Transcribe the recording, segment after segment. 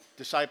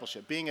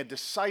discipleship. Being a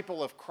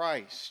disciple of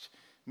Christ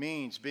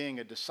means being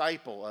a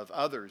disciple of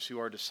others who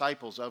are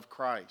disciples of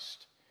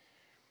Christ.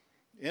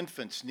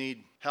 Infants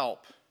need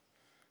help.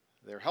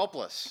 They're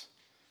helpless.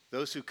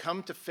 Those who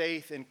come to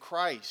faith in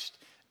Christ,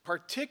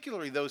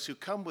 particularly those who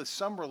come with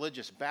some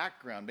religious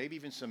background, maybe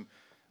even some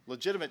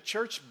legitimate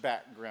church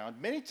background,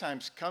 many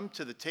times come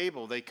to the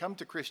table. They come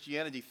to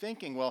Christianity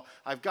thinking, well,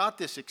 I've got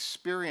this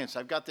experience,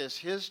 I've got this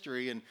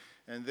history, and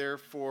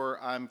therefore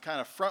I'm kind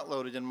of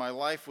front-loaded in my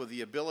life with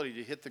the ability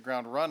to hit the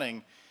ground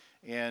running,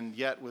 and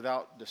yet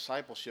without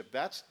discipleship,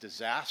 that's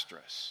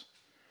disastrous.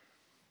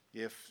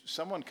 If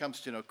someone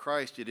comes to know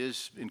Christ, it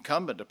is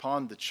incumbent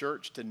upon the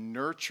church to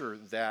nurture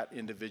that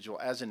individual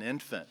as an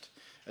infant,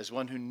 as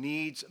one who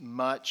needs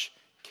much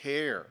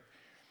care.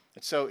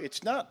 And so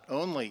it's not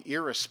only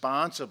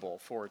irresponsible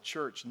for a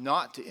church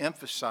not to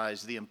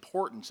emphasize the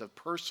importance of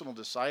personal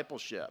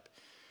discipleship,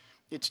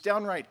 it's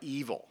downright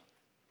evil.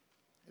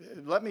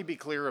 Let me be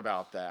clear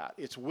about that.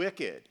 It's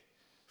wicked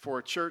for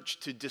a church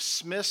to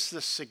dismiss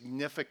the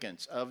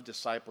significance of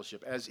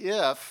discipleship as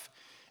if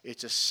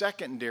it's a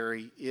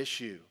secondary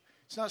issue.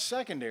 It's not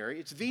secondary,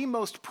 it's the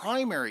most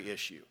primary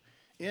issue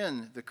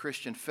in the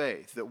Christian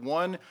faith, that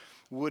one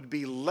would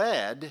be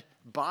led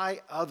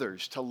by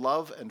others to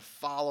love and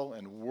follow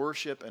and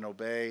worship and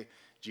obey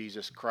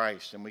Jesus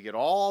Christ. And we get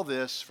all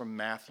this from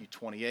Matthew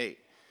 28,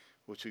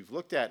 which we've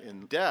looked at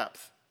in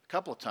depth a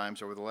couple of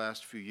times over the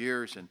last few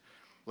years, and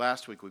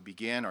last week we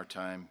began our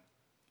time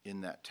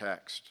in that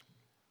text.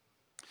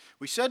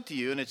 We said to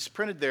you, and it's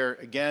printed there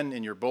again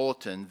in your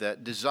bulletin,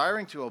 that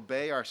desiring to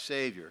obey our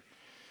Savior,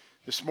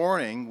 this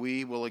morning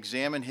we will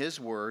examine his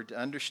word to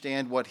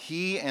understand what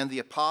he and the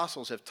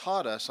apostles have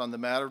taught us on the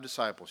matter of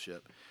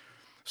discipleship,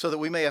 so that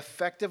we may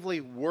effectively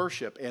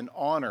worship and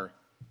honor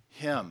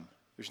him.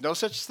 There's no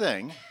such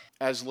thing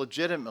as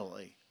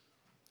legitimately,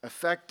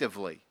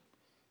 effectively,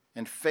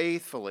 and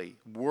faithfully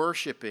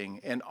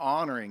worshiping and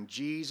honoring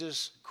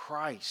Jesus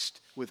Christ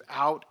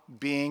without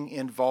being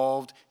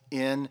involved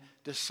in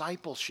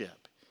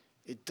discipleship.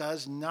 It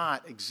does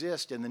not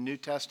exist in the New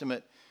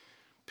Testament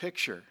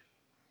picture.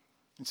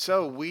 And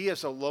so we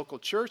as a local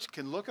church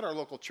can look at our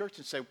local church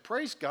and say,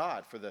 praise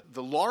God for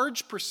the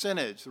large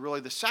percentage, really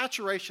the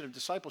saturation of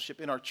discipleship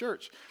in our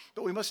church.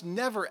 But we must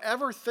never,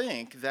 ever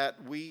think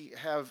that we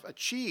have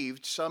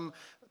achieved some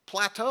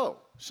plateau,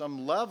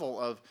 some level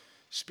of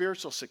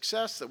spiritual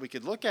success that we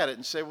could look at it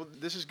and say, well,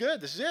 this is good,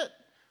 this is it.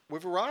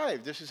 We've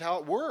arrived, this is how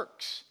it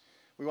works.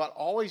 We want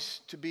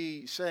always to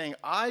be saying,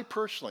 I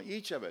personally,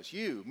 each of us,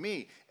 you,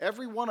 me,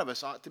 every one of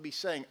us ought to be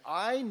saying,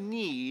 I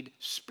need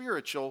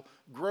spiritual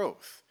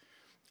growth.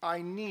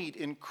 I need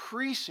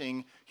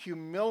increasing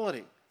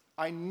humility.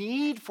 I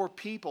need for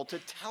people to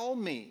tell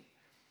me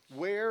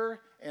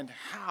where and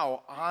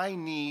how I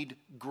need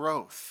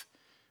growth.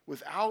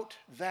 Without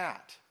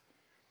that,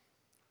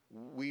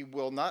 we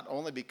will not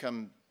only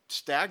become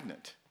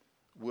stagnant,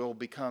 we'll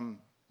become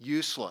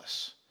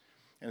useless.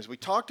 And as we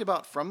talked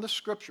about from the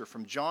scripture,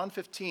 from John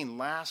 15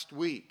 last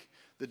week,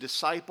 the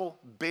disciple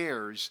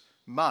bears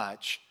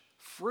much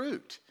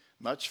fruit.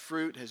 Much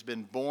fruit has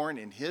been born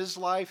in his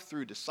life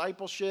through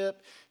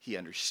discipleship. He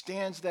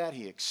understands that.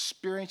 He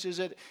experiences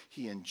it.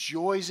 He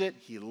enjoys it.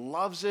 He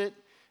loves it.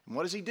 And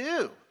what does he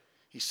do?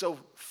 He's so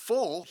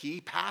full,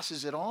 he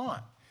passes it on.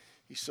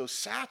 He's so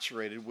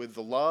saturated with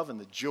the love and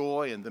the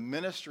joy and the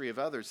ministry of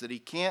others that he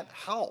can't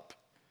help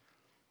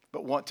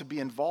but want to be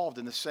involved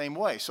in the same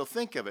way. So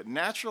think of it.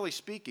 Naturally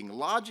speaking,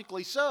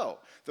 logically so,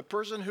 the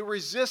person who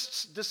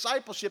resists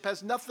discipleship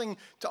has nothing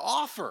to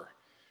offer.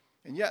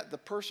 And yet the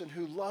person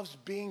who loves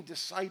being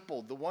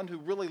discipled, the one who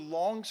really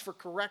longs for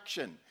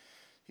correction,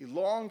 he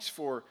longs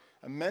for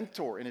a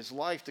mentor in his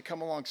life to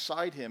come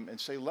alongside him and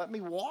say, let me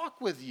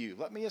walk with you,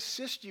 let me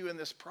assist you in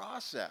this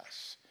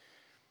process.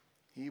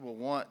 He will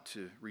want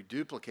to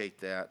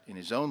reduplicate that in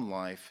his own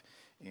life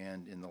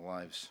and in the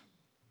lives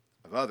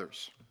of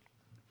others.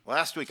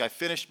 Last week I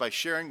finished by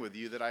sharing with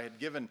you that I had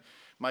given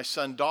my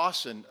son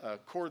Dawson a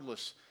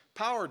cordless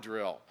power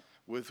drill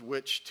with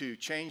which to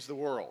change the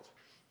world.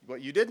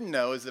 What you didn't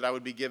know is that I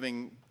would be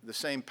giving the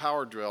same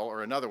power drill,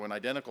 or another one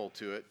identical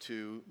to it,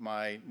 to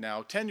my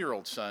now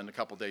 10-year-old son a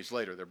couple days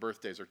later. Their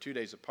birthdays are 2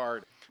 days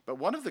apart. But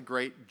one of the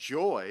great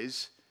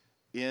joys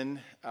in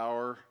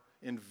our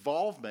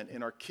involvement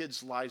in our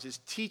kids' lives is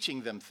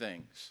teaching them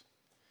things.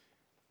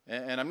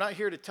 And I'm not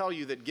here to tell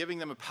you that giving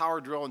them a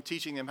power drill and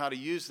teaching them how to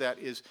use that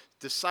is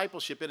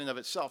discipleship in and of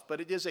itself,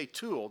 but it is a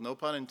tool, no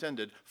pun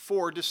intended,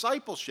 for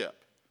discipleship.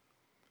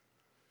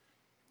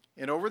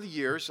 And over the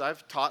years,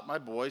 I've taught my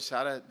boys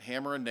how to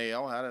hammer a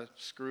nail, how to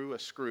screw a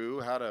screw,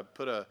 how to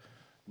put a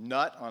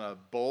nut on a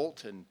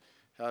bolt, and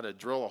how to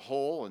drill a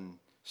hole and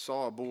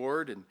saw a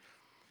board. And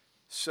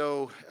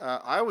so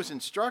I was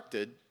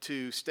instructed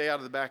to stay out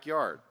of the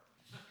backyard.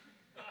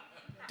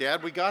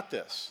 Dad, we got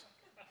this.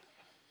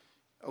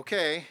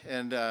 Okay,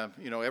 and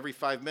every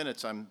 5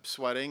 minutes I'm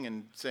sweating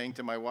and saying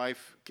to my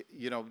wife,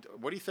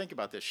 what do you think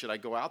about this? Should I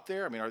go out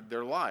there? I mean,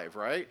 they're live,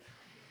 right?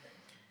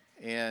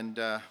 And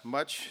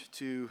much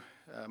to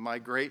my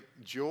great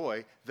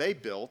joy, they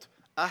built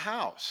a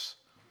house.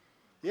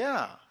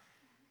 Yeah,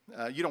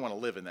 You don't want to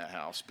live in that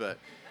house, but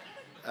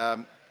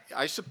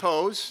I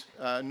suppose,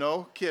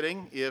 no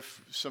kidding,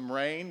 if some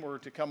rain were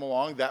to come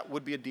along, that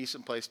would be a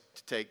decent place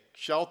to take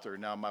shelter.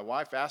 Now, my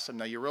wife asked them,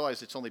 now you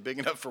realize it's only big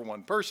enough for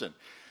one person.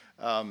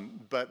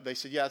 But they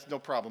said, yeah, it's no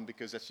problem,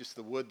 because that's just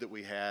the wood that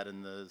we had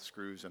and the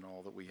screws and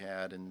all that we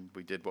had, and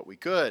we did what we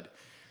could.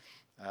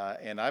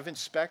 And I've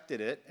inspected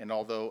it, and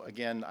although,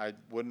 again, I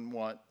wouldn't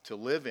want to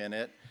live in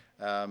it,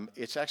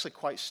 it's actually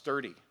quite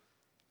sturdy.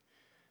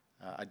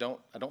 I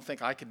don't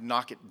think I could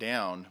knock it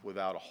down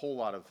without a whole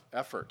lot of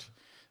effort.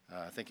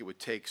 I think it would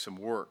take some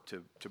work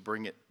to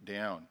bring it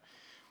down.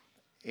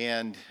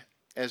 And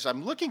as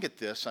I'm looking at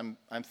this, I'm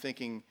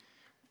thinking,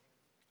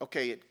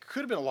 okay, it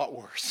could have been a lot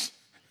worse.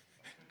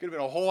 It could have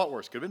been a whole lot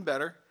worse. Could have been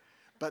better.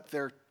 But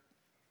they're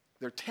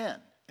 10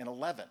 and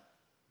 11.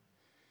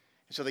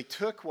 And so they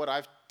took what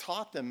I've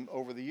taught them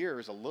over the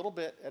years a little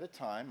bit at a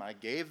time. I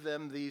gave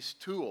them these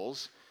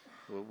tools.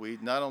 We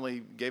not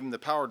only gave them the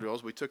power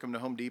drills, we took them to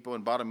Home Depot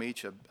and bought them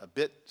each a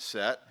bit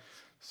set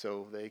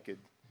so they could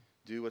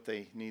do what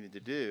they needed to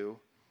do.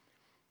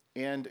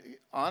 And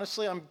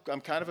honestly,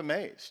 I'm kind of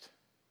amazed.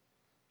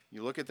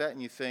 You look at that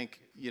and you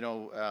think,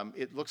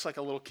 it looks like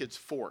a little kid's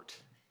fort.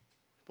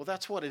 Well,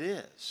 that's what it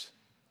is.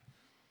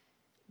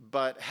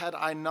 But had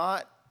I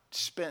not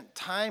spent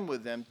time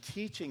with them,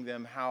 teaching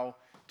them how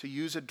to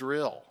use a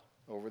drill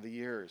over the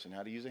years and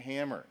how to use a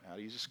hammer, and how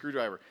to use a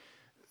screwdriver,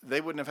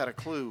 they wouldn't have had a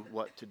clue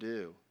what to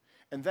do.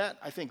 And that,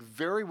 I think,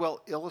 very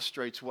well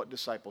illustrates what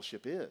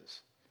discipleship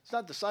is. It's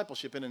not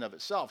discipleship in and of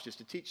itself, just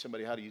to teach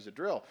somebody how to use a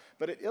drill,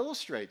 but it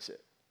illustrates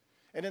it.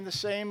 And in the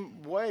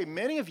same way,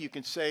 many of you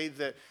can say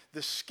that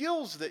the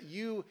skills that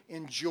you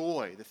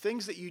enjoy, the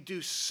things that you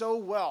do so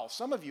well,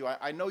 some of you,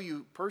 I know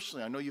you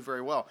personally, I know you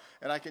very well,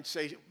 and I can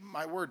say,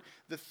 my word,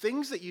 the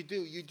things that you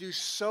do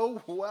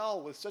so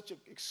well with such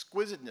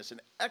exquisiteness and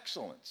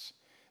excellence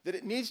that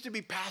it needs to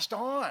be passed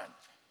on.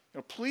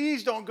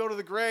 Please don't go to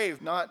the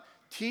grave not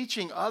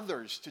teaching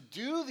others to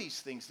do these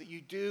things that you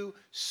do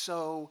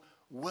so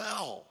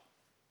well.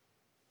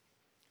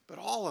 But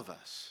all of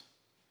us,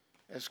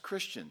 as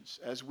Christians,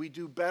 as we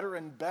do better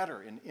and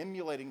better in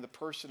emulating the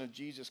person of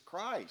Jesus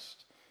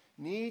Christ,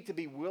 need to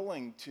be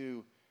willing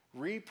to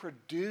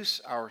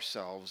reproduce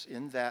ourselves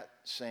in that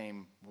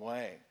same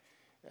way.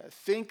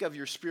 Think of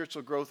your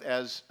spiritual growth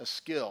as a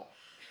skill.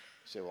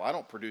 You say, well, I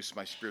don't produce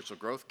my spiritual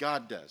growth.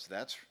 God does.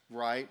 That's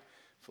right.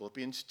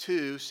 Philippians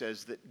 2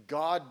 says that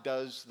God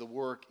does the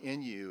work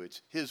in you.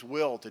 It's His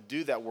will to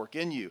do that work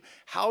in you.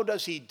 How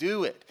does He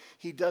do it?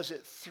 He does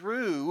it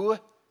through,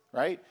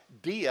 right?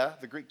 Dia,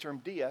 the Greek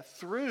term dia,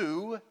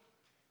 through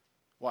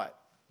what?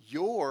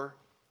 Your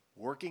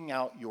working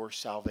out your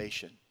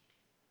salvation.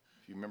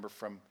 If you remember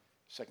from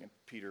 2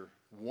 Peter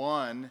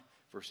 1,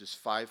 verses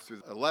 5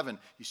 through 11,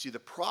 you see the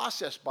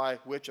process by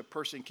which a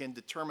person can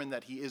determine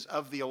that he is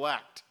of the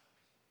elect.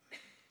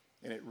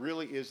 And it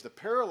really is the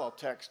parallel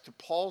text to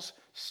Paul's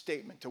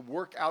statement to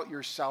work out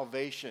your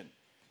salvation.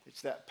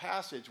 It's that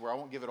passage where I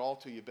won't give it all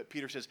to you, but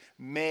Peter says,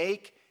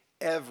 make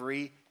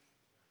every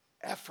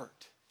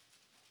effort.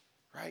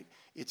 Right?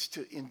 It's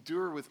to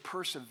endure with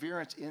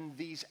perseverance in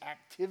these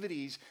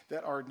activities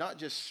that are not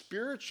just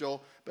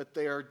spiritual, but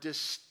they are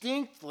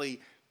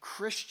distinctly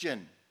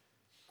Christian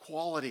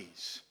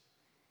qualities.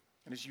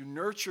 And as you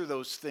nurture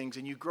those things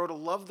and you grow to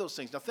love those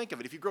things, now think of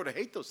it, if you grow to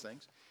hate those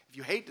things, if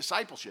you hate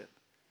discipleship,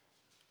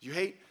 you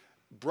hate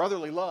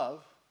brotherly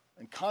love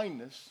and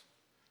kindness,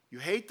 you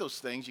hate those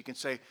things, you can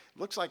say,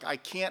 looks like I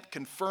can't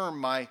confirm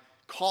my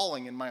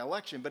calling and my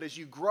election. But as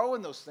you grow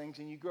in those things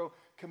and you grow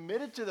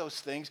committed to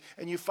those things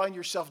and you find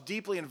yourself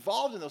deeply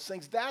involved in those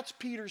things, that's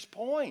Peter's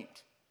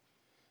point.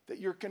 That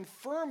you're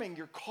confirming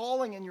your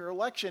calling and your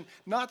election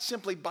not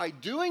simply by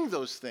doing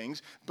those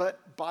things,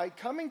 but by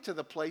coming to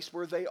the place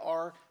where they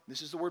are,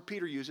 this is the word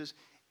Peter uses,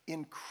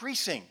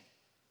 increasing.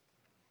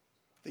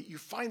 That you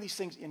find these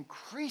things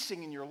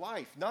increasing in your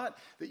life, not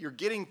that you're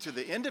getting to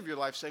the end of your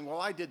life saying, well,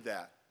 I did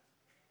that.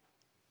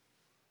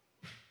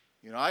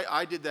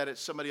 I did that.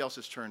 It's somebody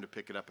else's turn to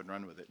pick it up and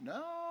run with it.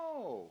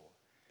 No.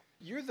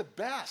 You're the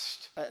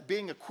best at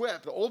being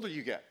equipped. The older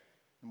you get,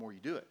 the more you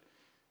do it.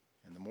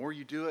 And the more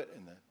you do it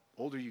and the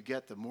older you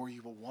get, the more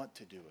you will want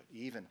to do it,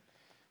 even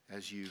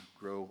as you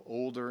grow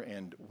older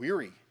and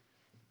weary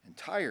and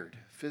tired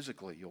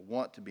physically. You'll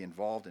want to be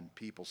involved in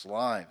people's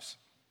lives.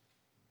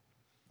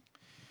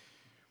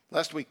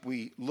 Last week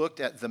we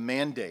looked at the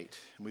mandate.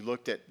 And we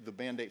looked at the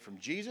mandate from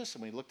Jesus,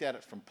 and we looked at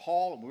it from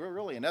Paul, and we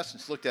really, in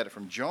essence, looked at it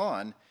from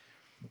John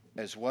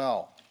as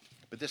well.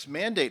 But this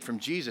mandate from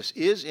Jesus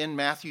is in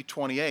Matthew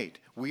 28.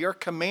 We are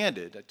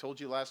commanded, I told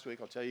you last week,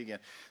 I'll tell you again,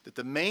 that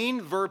the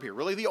main verb here,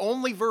 really the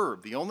only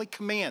verb, the only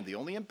command, the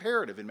only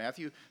imperative in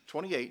Matthew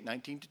 28,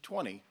 19 to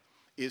 20,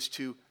 is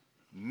to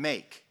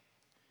make.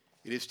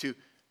 It is to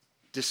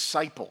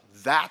disciple.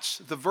 That's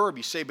the verb.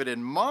 You say, but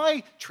in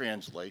my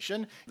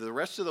translation, the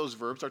rest of those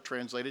verbs are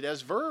translated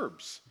as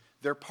verbs.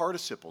 They're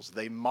participles.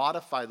 They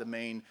modify the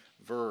main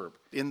verb.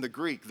 In the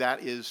Greek,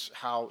 that is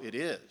how it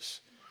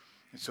is.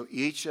 And so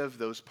each of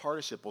those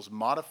participles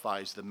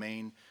modifies the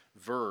main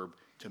verb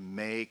to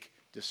make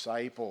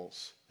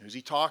disciples. Who's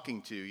he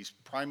talking to? He's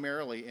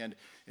primarily and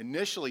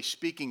initially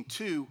speaking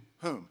to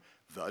whom?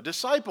 The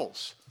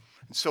disciples.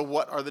 And so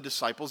what are the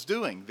disciples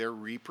doing? They're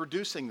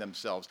reproducing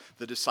themselves.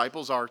 The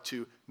disciples are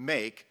to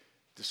make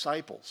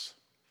disciples.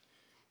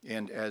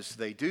 And as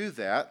they do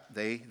that,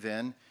 they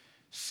then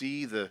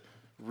see the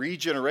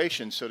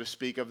regeneration, so to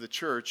speak, of the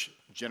church,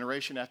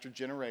 generation after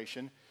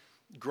generation,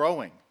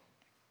 growing.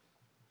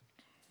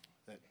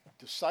 That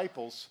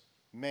disciples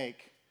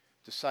make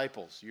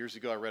disciples. Years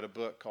ago, I read a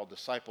book called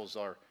Disciples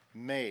Are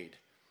Made,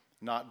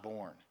 Not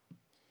Born.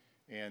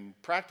 And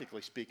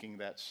practically speaking,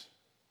 that's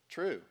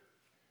true.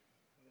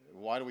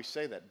 Why do we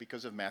say that?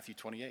 Because of Matthew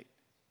 28.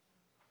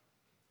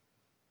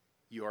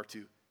 You are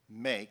to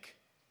make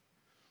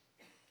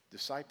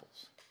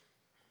disciples.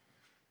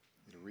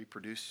 To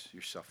reproduce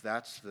yourself.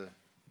 That's the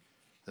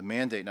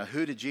mandate. Now,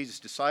 who did Jesus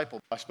disciple?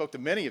 I spoke to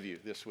many of you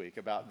this week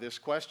about this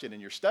question in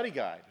your study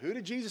guide. Who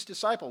did Jesus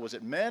disciple? Was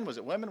it men? Was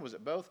it women? Was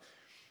it both?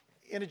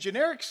 In a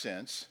generic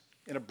sense,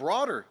 in a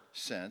broader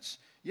sense,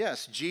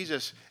 yes,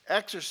 Jesus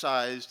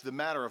exercised the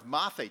matter of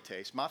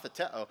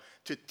matheteo,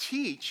 to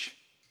teach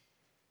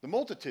the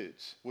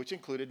multitudes, which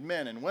included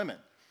men and women.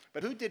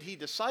 But who did he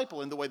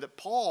disciple in the way that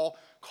Paul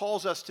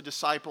calls us to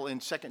disciple in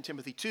 2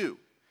 Timothy 2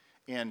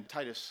 and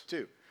Titus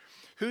 2?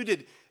 Who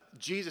did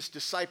Jesus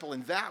disciple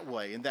in that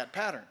way, in that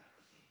pattern?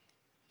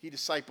 He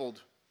discipled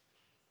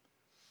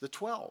the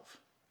 12.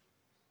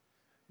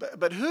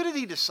 But who did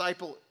he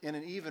disciple in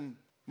an even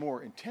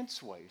more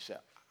intense way? You say,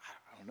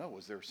 I don't know,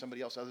 was there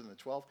somebody else other than the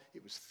 12?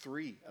 It was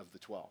 3 of the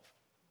 12.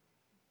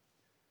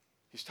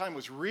 His time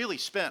was really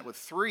spent with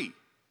 3. You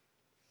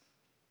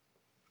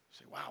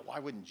say, wow, why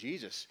wouldn't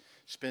Jesus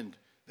spend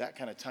that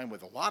kind of time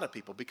with a lot of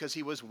people? Because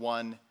he was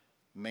one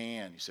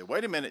man. You say,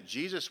 wait a minute,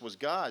 Jesus was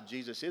God.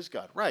 Jesus is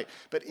God. Right.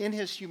 But in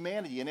his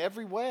humanity, in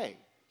every way,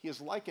 he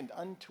is likened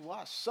unto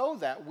us so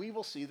that we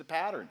will see the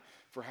pattern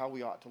for how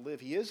we ought to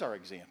live. He is our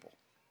example.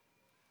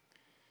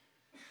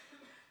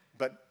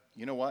 But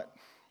you know what?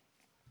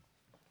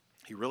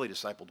 He really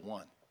discipled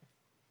one,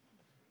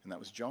 and that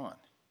was John.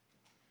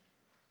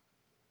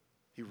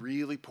 He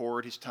really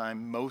poured his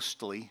time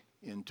mostly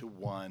into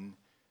one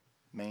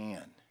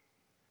man.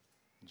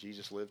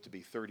 Jesus lived to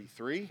be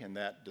 33, and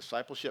that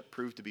discipleship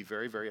proved to be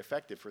very, very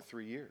effective for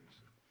 3 years.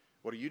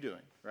 What are you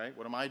doing, right?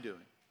 What am I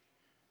doing?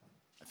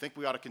 I think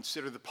we ought to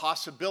consider the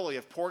possibility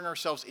of pouring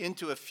ourselves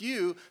into a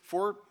few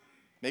for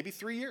maybe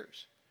 3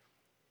 years,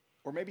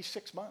 or maybe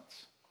 6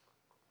 months,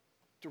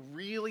 to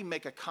really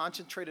make a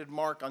concentrated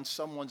mark on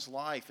someone's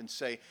life and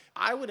say,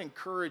 I would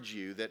encourage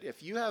you that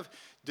if you have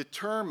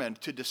determined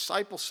to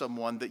disciple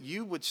someone, that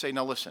you would say,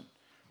 now listen,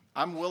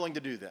 I'm willing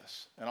to do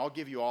this, and I'll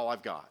give you all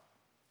I've got.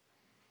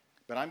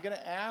 But I'm going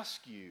to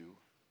ask you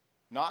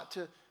not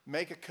to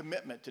make a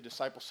commitment to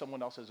disciple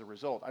someone else as a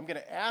result. I'm going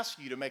to ask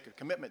you to make a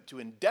commitment to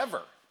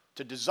endeavor,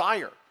 to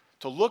desire,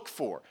 to look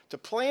for, to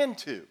plan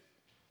to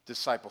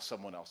disciple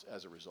someone else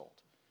as a result.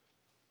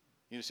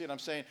 You see what I'm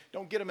saying?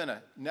 Don't get them in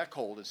a neck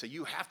hold and say,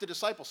 you have to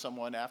disciple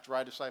someone after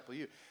I disciple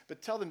you.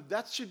 But tell them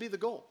that should be the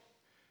goal.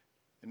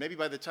 And maybe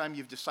by the time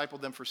you've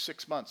discipled them for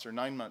 6 months or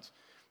 9 months,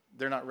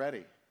 they're not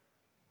ready.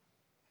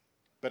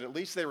 But at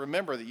least they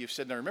remember that you've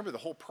said, now remember the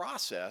whole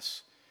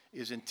process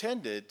is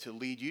intended to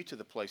lead you to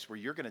the place where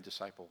you're going to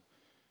disciple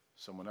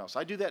someone else.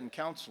 I do that in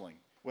counseling.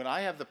 When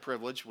I have the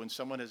privilege, when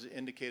someone has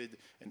indicated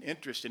an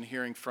interest in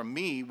hearing from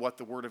me what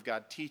the Word of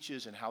God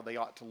teaches and how they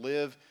ought to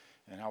live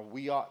and how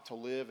we ought to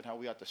live and how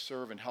we ought to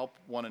serve and help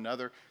one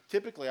another,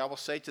 typically I will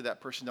say to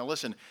that person, now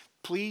listen,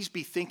 please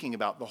be thinking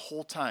about the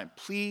whole time.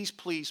 Please,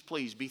 please,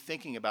 please be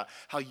thinking about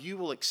how you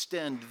will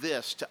extend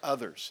this to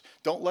others.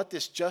 Don't let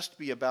this just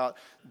be about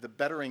the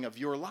bettering of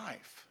your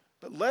life,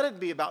 but let it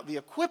be about the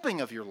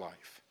equipping of your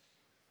life.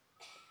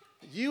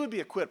 You would be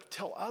equipped to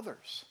tell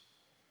others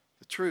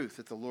the truth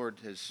that the Lord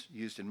has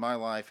used in my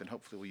life and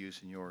hopefully will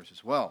use in yours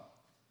as well.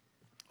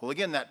 Well,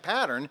 again, that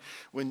pattern,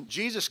 when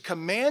Jesus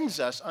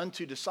commands us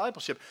unto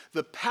discipleship,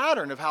 the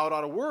pattern of how it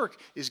ought to work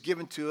is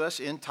given to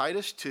us in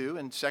Titus 2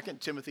 and 2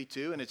 Timothy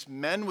 2, and it's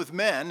men with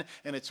men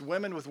and it's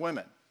women with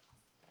women.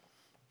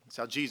 That's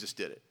how Jesus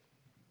did it.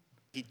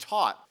 He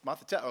taught,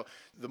 matheteo,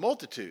 the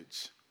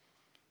multitudes,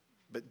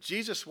 but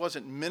Jesus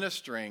wasn't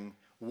ministering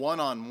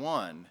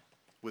one-on-one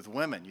with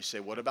women. You say,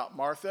 what about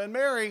Martha and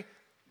Mary?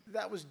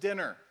 That was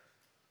dinner.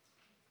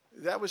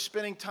 That was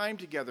spending time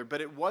together,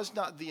 but it was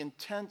not the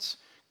intense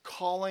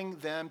calling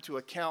them to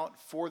account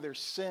for their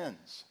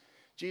sins.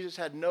 Jesus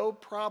had no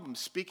problem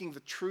speaking the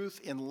truth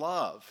in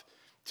love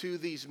to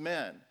these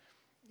men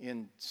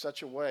in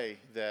such a way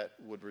that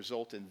would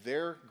result in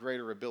their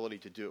greater ability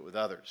to do it with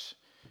others.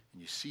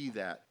 And you see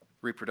that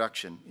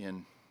reproduction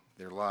in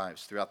their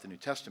lives throughout the New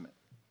Testament.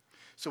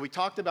 So we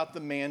talked about the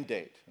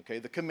mandate, okay,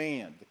 the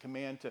command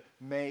to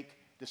make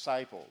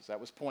disciples. That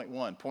was point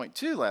 1. Point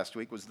 2 last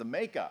week was the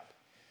makeup.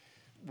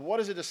 What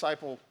does a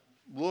disciple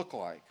look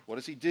like? What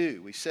does he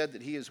do? We said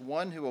that he is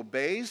one who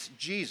obeys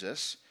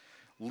Jesus,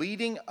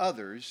 leading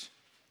others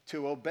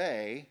to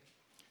obey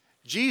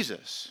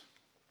Jesus.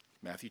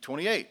 Matthew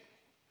 28.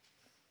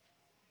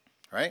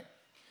 Right?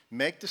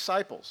 Make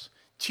disciples.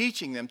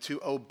 teaching them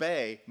to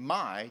obey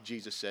my,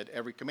 Jesus said,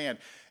 every command.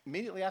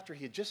 Immediately after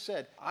he had just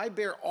said, I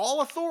bear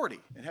all authority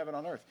in heaven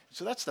and on earth.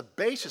 So that's the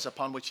basis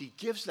upon which he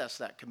gives us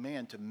that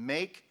command to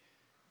make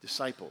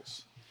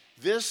disciples.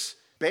 This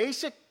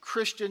basic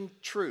Christian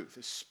truth,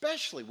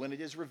 especially when it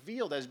is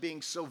revealed as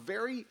being so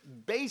very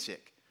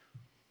basic,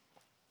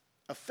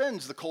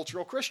 offends the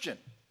cultural Christian.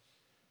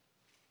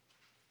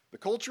 The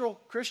cultural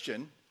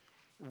Christian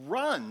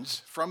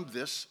runs from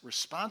this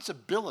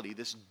responsibility,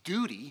 this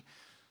duty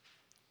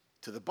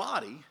to the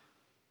body,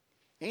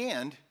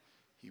 and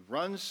he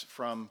runs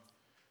from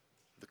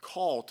the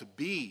call to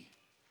be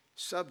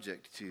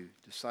subject to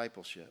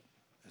discipleship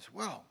as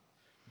well.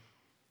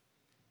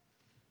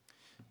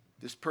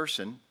 This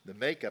person, the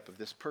makeup of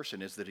this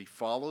person is that he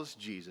follows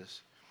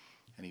Jesus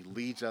and he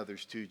leads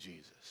others to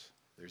Jesus.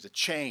 There's a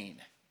chain.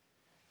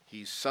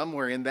 He's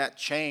somewhere in that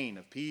chain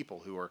of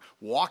people who are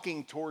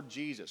walking toward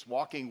Jesus,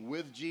 walking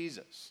with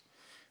Jesus.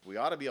 We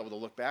ought to be able to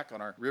look back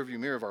on our rearview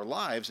mirror of our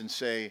lives and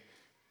say,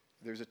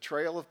 there's a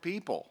trail of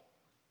people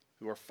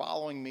who are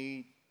following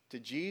me to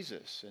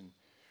Jesus, and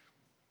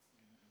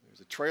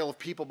there's a trail of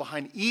people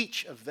behind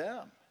each of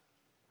them.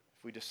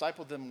 If we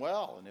disciple them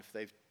well, and if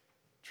they've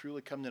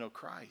truly come to know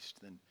Christ,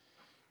 then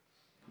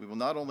we will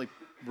not only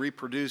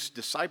reproduce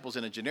disciples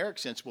in a generic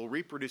sense, we'll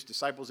reproduce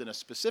disciples in a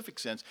specific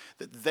sense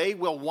that they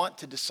will want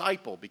to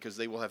disciple because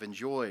they will have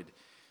enjoyed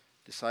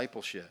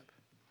discipleship.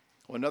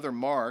 Well, another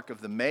mark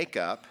of the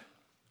makeup,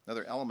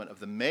 another element of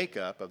the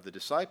makeup of the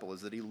disciple is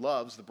that he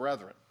loves the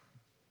brethren.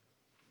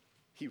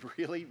 He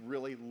really,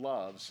 really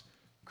loves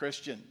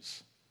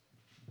Christians.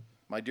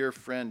 My dear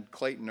friend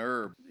Clayton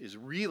Erb is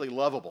really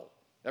lovable.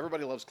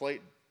 Everybody loves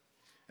Clayton.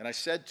 And I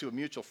said to a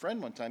mutual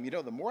friend one time,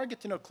 the more I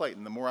get to know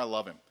Clayton, the more I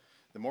love him,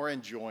 the more I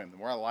enjoy him, the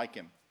more I like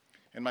him.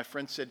 And my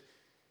friend said,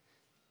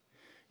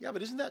 yeah,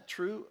 but isn't that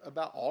true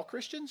about all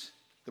Christians?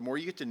 The more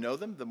you get to know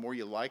them, the more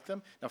you like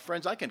them. Now,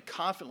 friends, I can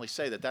confidently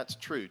say that that's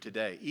true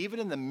today. Even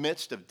in the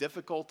midst of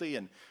difficulty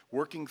and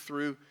working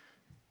through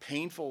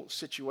painful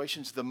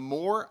situations, the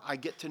more I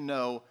get to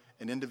know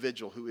an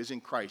individual who is in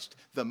Christ,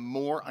 the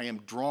more I am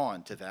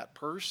drawn to that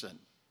person.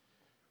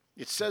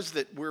 It says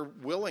that we're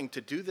willing to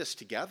do this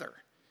together,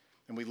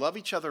 and we love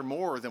each other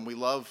more than we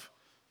love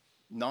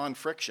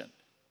non-friction.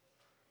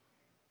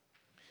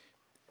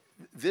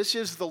 This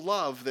is the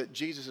love that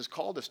Jesus has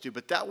called us to,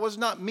 but that was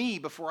not me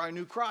before I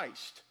knew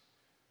Christ.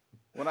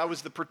 When I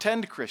was the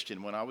pretend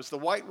Christian, when I was the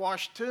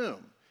whitewashed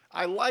tomb,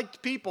 I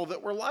liked people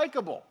that were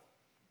likable.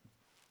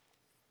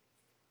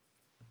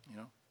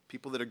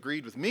 People that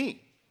agreed with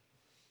me.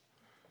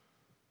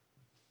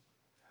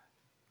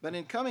 But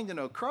in coming to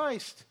know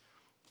Christ,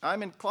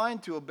 I'm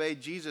inclined to obey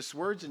Jesus'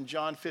 words in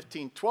John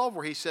 15:12,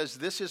 where he says,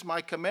 this is my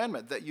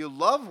commandment, that you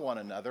love one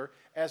another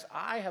as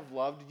I have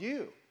loved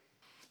you.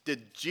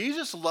 Did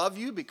Jesus love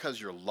you because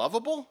you're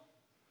lovable?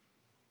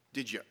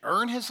 Did you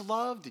earn his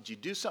love? Did you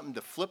do something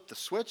to flip the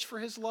switch for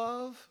his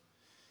love?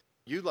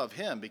 You love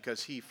him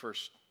because he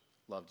first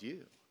loved you.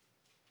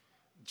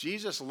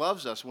 Jesus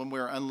loves us when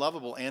we're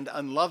unlovable and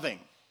unloving.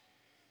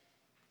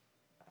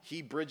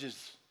 He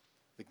bridges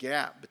the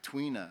gap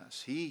between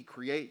us. He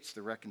creates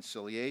the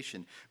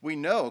reconciliation. We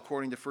know,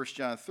 according to 1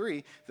 John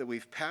 3, that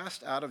we've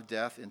passed out of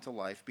death into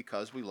life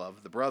because we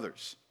love the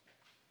brothers.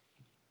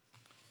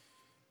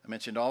 I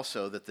mentioned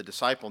also that the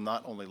disciple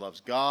not only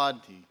loves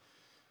God,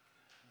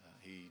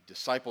 he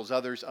disciples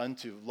others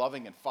unto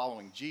loving and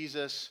following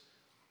Jesus.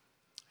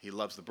 He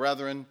loves the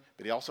brethren,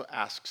 but he also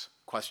asks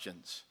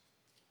questions.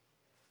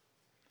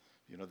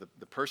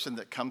 The person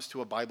that comes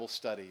to a Bible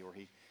study, or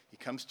he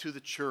comes to the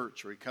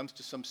church, or he comes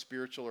to some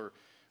spiritual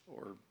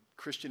or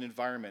Christian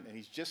environment, and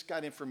he's just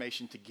got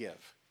information to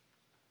give.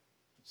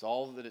 It's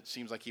all that it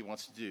seems like he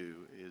wants to do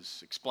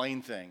is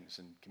explain things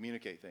and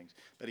communicate things,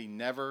 but he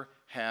never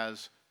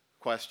has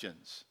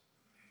questions.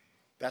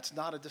 That's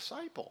not a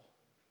disciple.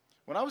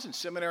 When I was in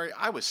seminary,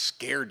 I was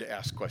scared to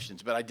ask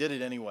questions, but I did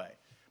it anyway.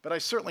 But I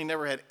certainly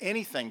never had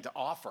anything to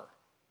offer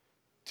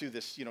to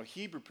this,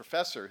 Hebrew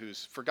professor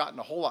who's forgotten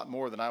a whole lot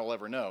more than I will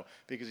ever know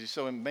because he's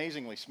so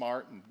amazingly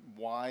smart and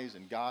wise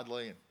and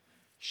godly and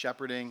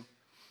shepherding.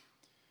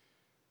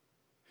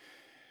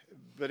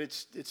 But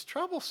it's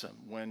troublesome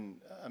when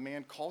a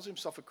man calls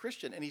himself a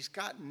Christian and he's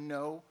got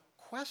no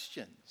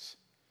questions.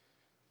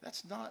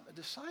 That's not a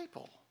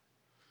disciple.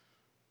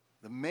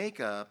 The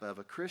makeup of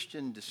a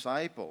Christian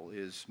disciple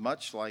is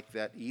much like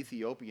that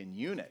Ethiopian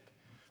eunuch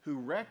who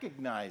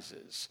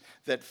recognizes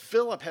that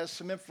Philip has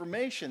some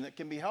information that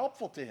can be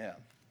helpful to him.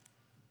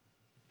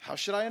 How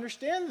should I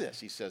understand this?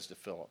 He says to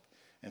Philip.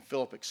 And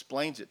Philip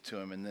explains it to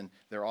him, and then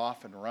they're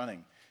off and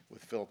running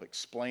with Philip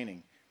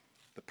explaining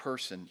the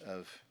person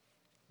of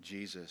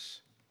Jesus.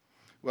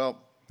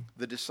 Well,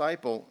 the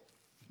disciple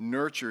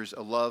nurtures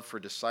a love for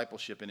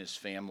discipleship in his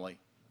family.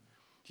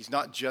 He's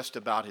not just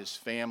about his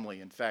family.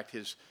 In fact,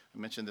 I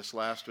mentioned this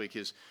last week,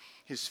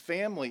 his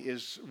family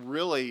is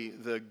really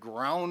the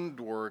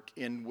groundwork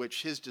in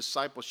which his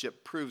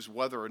discipleship proves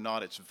whether or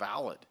not it's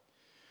valid.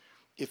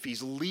 if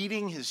he's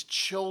leading his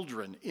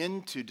children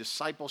into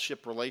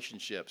discipleship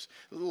relationships,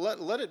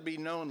 let it be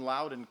known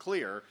loud and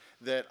clear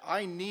that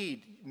I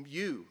need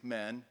you,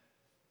 men.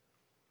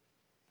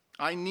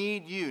 I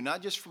need you,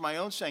 not just for my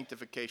own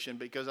sanctification,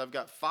 because I've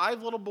got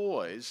 5 little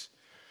boys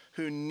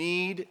who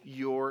need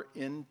your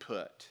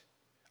input.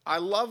 I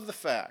love the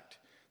fact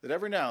that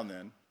every now and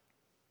then,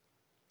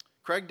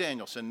 Craig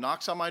Danielson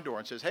knocks on my door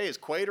and says, hey, is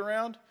Quaid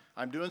around?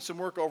 I'm doing some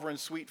work over in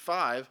Suite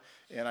 5,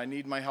 and I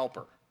need my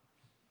helper.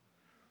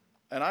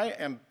 And I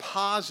am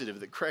positive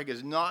that Craig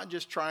is not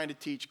just trying to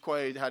teach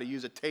Quaid how to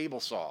use a table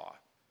saw.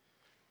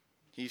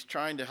 He's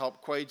trying to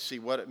help Quaid see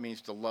what it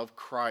means to love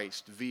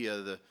Christ via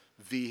the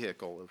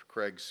vehicle of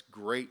Craig's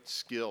great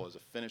skill as a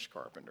finish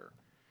carpenter.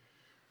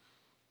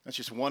 That's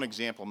just one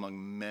example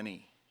among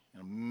many.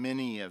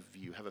 Many of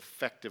you have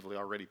effectively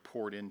already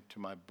poured into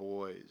my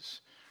boys.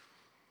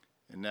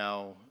 And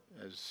now,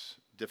 as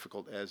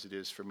difficult as it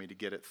is for me to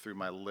get it through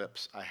my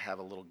lips, I have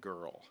a little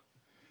girl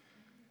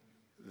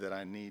that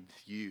I need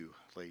you,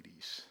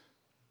 ladies,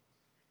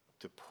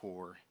 to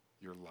pour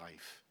your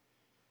life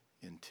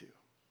into.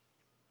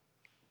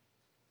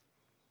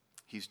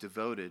 He's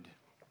devoted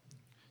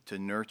to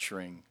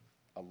nurturing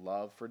a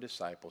love for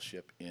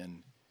discipleship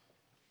in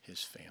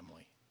his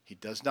family. He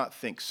does not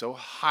think so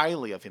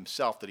highly of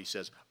himself that he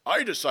says,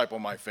 I disciple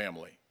my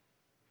family.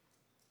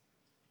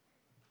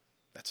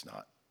 That's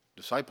not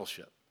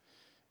discipleship,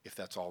 if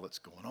that's all that's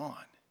going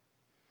on.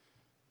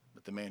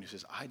 But the man who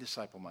says, I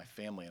disciple my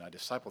family, and I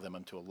disciple them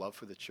unto a love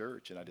for the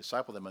church, and I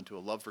disciple them unto a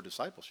love for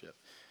discipleship,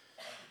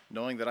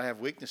 knowing that I have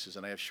weaknesses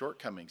and I have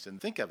shortcomings. And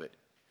think of it,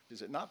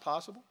 is it not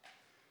possible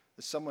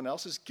that someone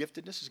else's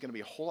giftedness is going to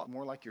be a whole lot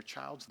more like your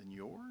child's than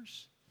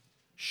yours?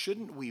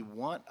 Shouldn't we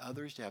want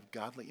others to have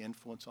godly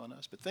influence on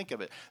us? But think of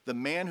it, the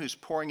man who's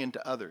pouring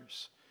into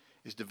others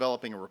is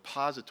developing a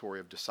repository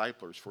of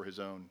disciplers for his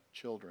own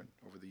children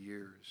over the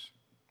years.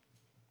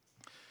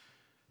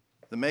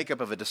 The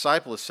makeup of a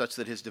disciple is such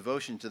that his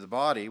devotion to the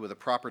body, with a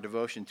proper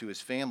devotion to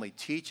his family,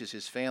 teaches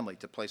his family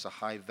to place a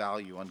high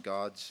value on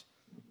God's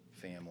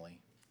family.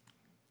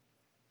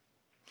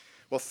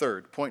 Well,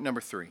 third, point number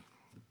 3.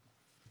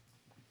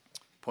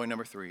 Point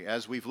number 3.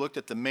 As we've looked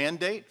at the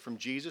mandate from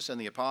Jesus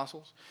and the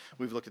apostles,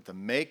 we've looked at the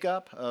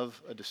makeup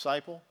of a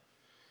disciple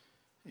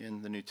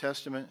in the New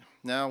Testament.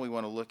 Now we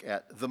want to look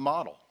at the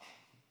model.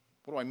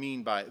 What do I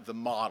mean by the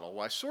model?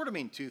 Well, I sort of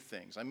mean 2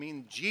 things. I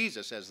mean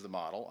Jesus as the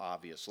model,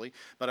 obviously,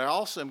 but I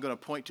also am going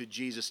to point to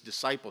Jesus'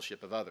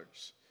 discipleship of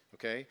others,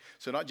 okay?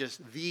 So not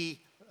just the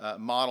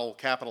model,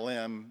 capital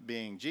M,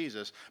 being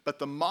Jesus, but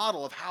the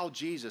model of how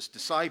Jesus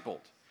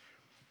discipled.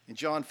 In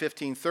John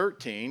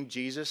 15:13,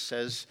 Jesus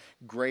says,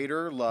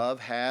 greater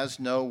love has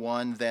no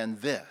one than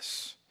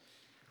this,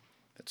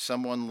 that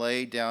someone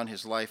lay down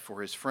his life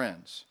for his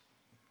friends.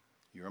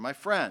 You are my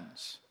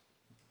friends.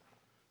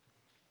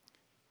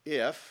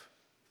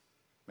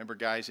 Remember,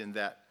 guys, in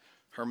that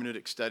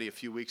hermeneutic study a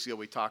few weeks ago,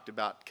 we talked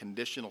about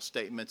conditional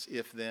statements,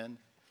 if then.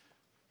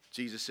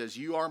 Jesus says,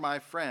 you are my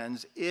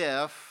friends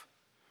if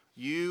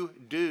you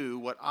do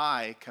what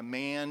I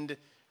command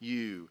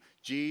you.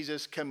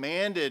 Jesus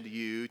commanded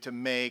you to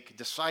make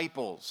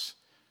disciples.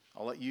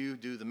 I'll let you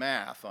do the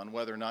math on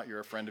whether or not you're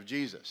a friend of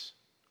Jesus.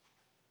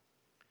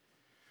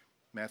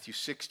 Matthew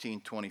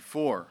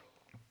 16:24.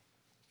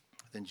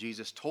 Then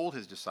Jesus told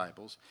his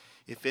disciples,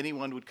 if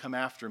anyone would come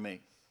after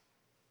me,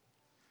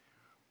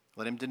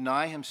 let him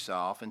deny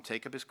himself and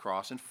take up his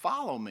cross and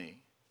follow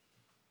me.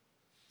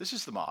 This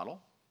is the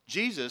model.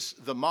 Jesus,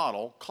 the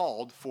model,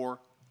 called for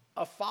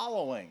a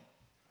following.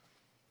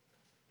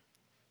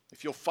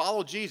 If you'll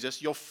follow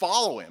Jesus, you'll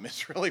follow him.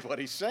 It's really what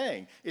he's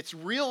saying. It's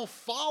real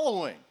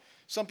following.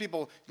 Some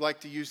people like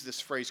to use this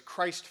phrase,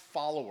 Christ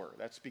follower.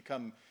 That's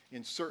become,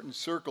 in certain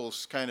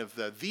circles, kind of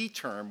the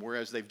term,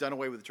 whereas they've done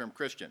away with the term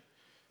Christian.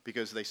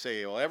 Because they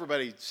say, well,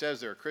 everybody says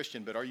they're a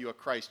Christian, but are you a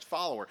Christ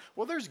follower?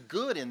 Well, there's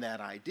good in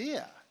that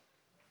idea.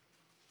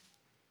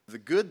 The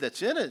good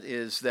that's in it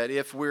is that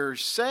if we're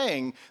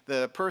saying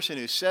the person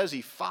who says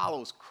he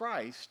follows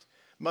Christ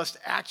must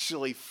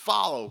actually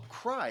follow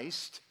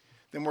Christ,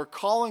 then we're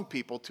calling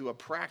people to a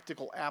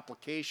practical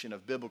application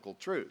of biblical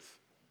truth.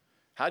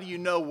 How do you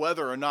know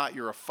whether or not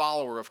you're a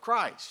follower of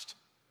Christ?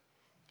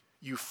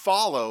 You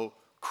follow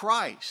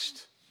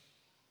Christ.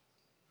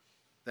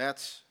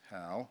 That's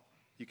how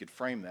you could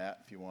frame that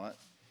if you want.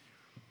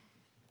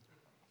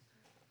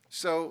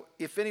 So,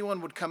 if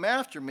anyone would come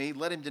after me,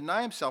 let him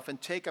deny himself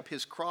and take up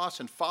his cross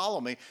and follow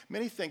me.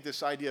 Many think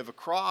this idea of a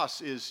cross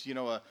is,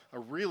 a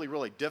really,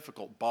 really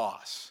difficult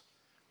boss.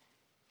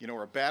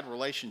 Or a bad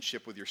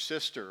relationship with your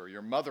sister or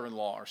your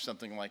mother-in-law or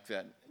something like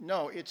that.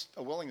 No, it's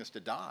a willingness to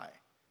die.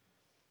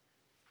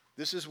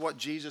 This is what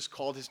Jesus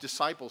called his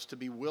disciples to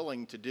be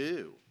willing to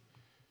do.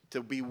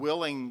 To be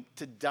willing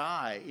to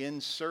die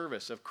in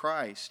service of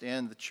Christ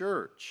and the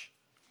church.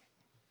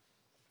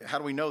 How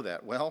do we know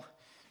that? Well,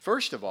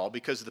 first of all,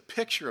 because the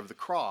picture of the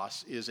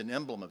cross is an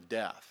emblem of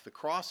death. The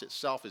cross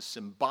itself is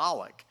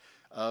symbolic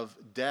of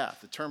death.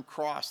 The term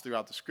cross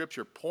throughout the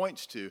Scripture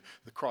points to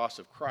the cross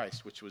of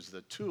Christ, which was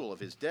the tool of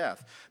his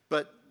death.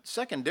 But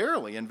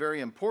secondarily, and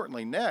very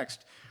importantly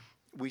next,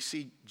 we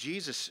see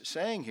Jesus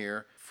saying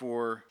here,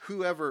 for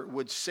whoever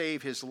would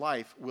save his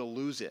life will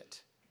lose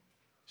it.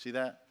 See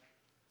that?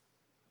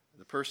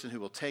 The person who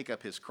will take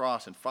up his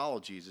cross and follow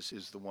Jesus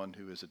is the one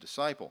who is a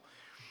disciple.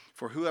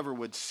 For whoever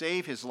would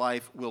save his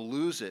life will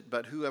lose it,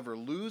 but whoever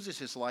loses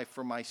his life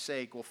for my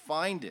sake will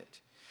find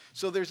it.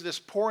 So there's this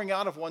pouring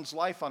out of one's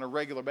life on a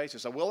regular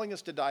basis, a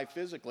willingness to die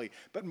physically,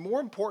 but more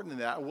important than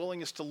that, a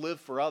willingness to live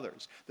for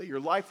others, that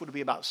your life would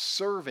be about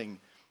serving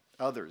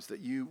others, that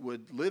you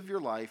would live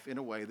your life in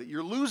a way that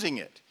you're losing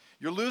it.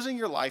 You're losing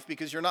your life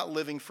because you're not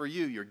living for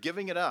you. You're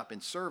giving it up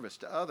in service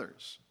to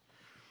others.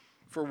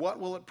 For what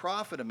will it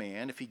profit a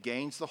man if he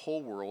gains the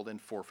whole world and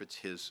forfeits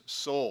his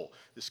soul?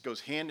 This goes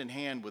hand in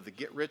hand with the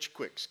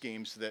get-rich-quick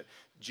schemes that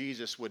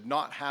Jesus would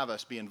not have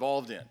us be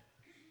involved in.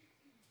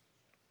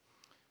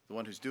 The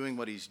one who's doing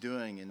what he's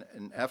doing in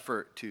an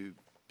effort to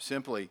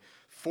simply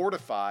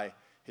fortify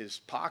his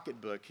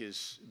pocketbook,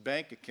 his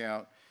bank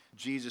account,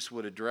 Jesus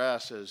would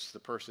address as the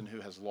person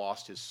who has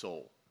lost his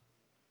soul.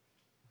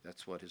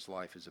 That's what his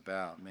life is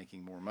about,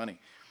 making more money.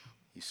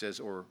 He says,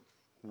 or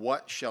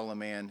what shall a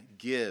man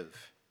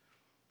give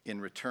in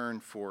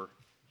return for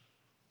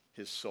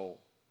his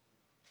soul?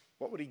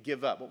 What would he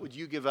give up? What would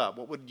you give up?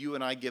 What would you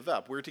and I give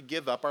up? We're to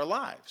give up our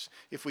lives.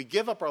 If we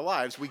give up our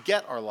lives, we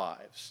get our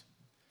lives.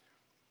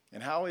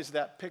 And how is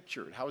that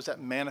pictured? How is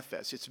that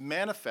manifest? It's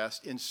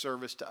manifest in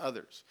service to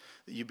others.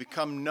 That you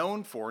become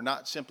known for,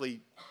 not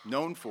simply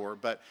known for,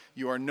 but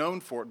you are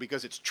known for it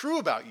because it's true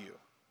about you.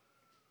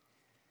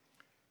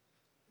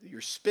 That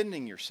you're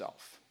spending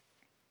yourself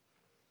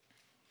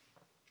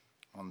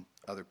on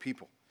other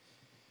people.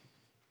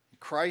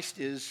 Christ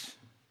is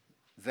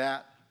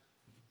that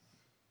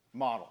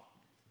model.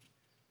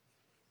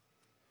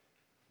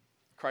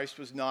 Christ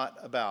was not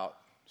about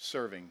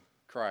serving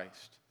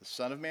Christ. The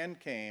Son of Man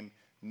came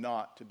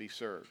not to be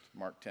served,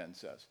 Mark 10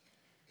 says,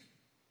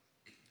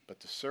 but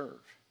to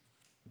serve.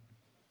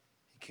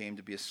 He came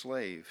to be a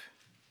slave.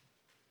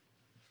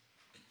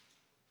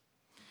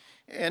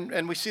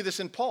 And we see this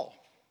in Paul.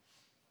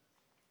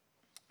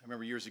 I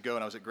remember years ago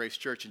when I was at Grace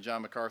Church and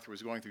John MacArthur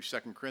was going through 2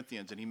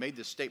 Corinthians, and he made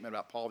this statement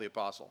about Paul the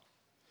Apostle.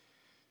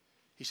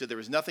 He said, there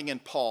is nothing in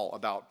Paul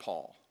about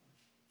Paul.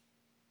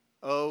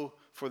 Oh,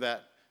 for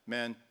that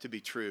meant to be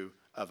true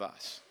of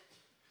us.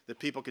 That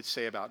people could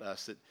say about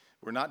us that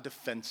we're not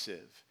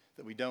defensive,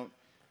 that we don't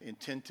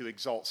intend to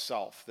exalt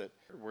self, that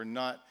we're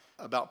not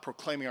about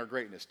proclaiming our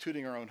greatness,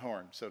 tooting our own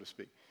horn, so to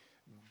speak,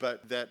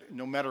 but that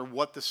no matter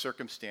what the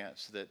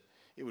circumstance, that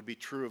it would be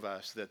true of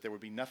us, that there would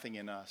be nothing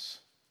in us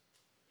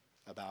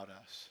about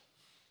us,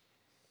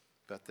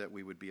 but that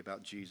we would be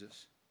about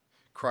Jesus.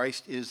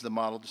 Christ is the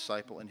model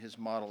disciple, and his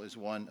model is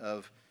one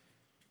of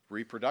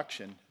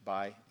reproduction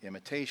by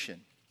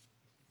imitation.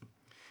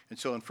 And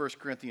so in 1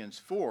 Corinthians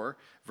 4,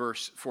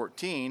 verse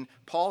 14,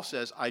 Paul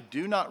says, I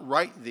do not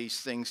write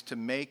these things to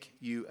make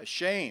you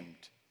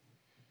ashamed.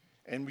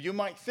 And you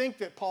might think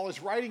that Paul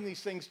is writing these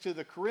things to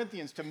the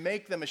Corinthians to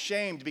make them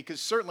ashamed,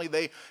 because certainly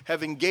they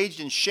have engaged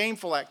in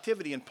shameful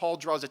activity, and Paul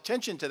draws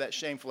attention to that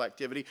shameful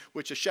activity,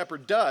 which a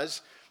shepherd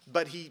does.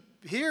 But he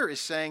here is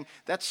saying,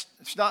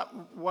 it's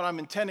not what I'm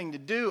intending to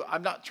do.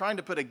 I'm not trying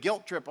to put a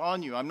guilt trip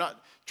on you. I'm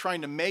not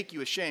trying to make you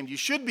ashamed. You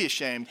should be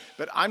ashamed,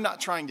 but I'm not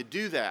trying to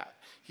do that.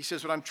 He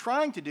says, what I'm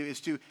trying to do is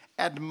to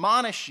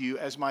admonish you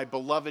as my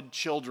beloved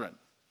children.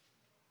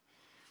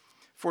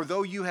 For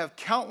though you have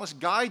countless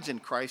guides in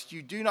Christ,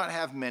 you do not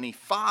have many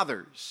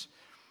fathers.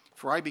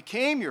 For I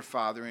became your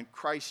father in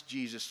Christ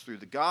Jesus through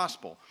the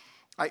gospel.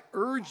 I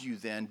urge you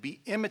then, be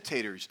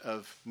imitators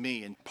of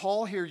me. And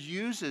Paul here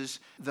uses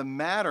the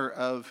matter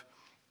of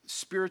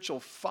spiritual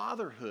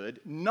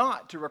fatherhood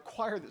not to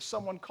require that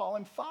someone call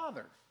him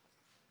father,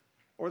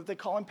 or that they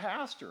call him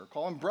pastor, or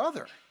call him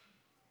brother.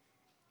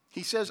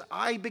 He says,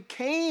 I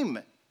became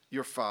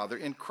your father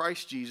in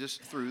Christ Jesus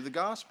through the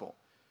gospel.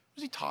 What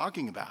is he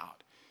talking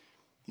about?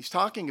 He's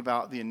talking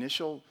about the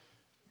initial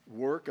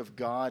work of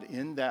God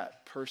in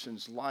that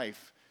person's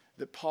life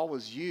that Paul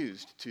was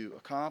used to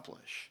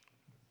accomplish.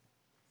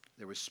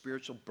 There was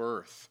spiritual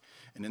birth,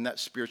 and in that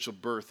spiritual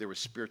birth there was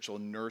spiritual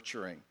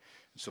nurturing.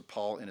 And so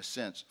Paul, in a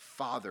sense,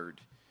 fathered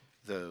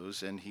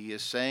those, and he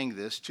is saying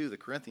this to the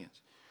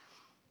Corinthians.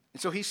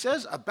 And so he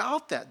says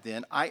about that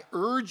then, I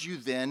urge you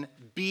then,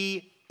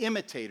 be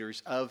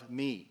imitators of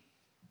me.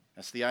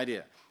 That's the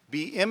idea.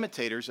 Be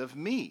imitators of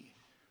me.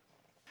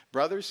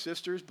 Brothers,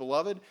 sisters,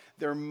 beloved,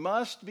 there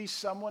must be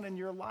someone in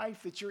your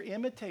life that you're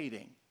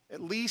imitating,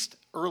 at least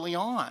early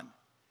on,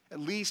 at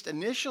least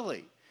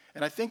initially.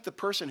 And I think the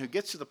person who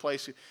gets to the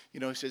place,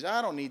 who says,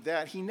 I don't need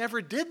that, he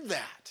never did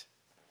that.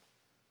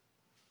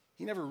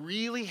 He never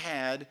really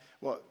had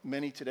what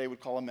many today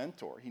would call a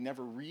mentor. He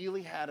never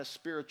really had a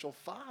spiritual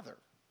father.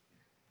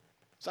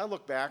 As I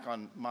look back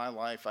on my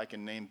life, I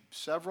can name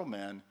several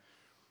men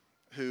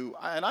who,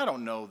 and I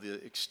don't know the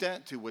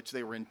extent to which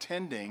they were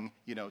intending,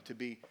 to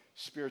be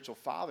spiritual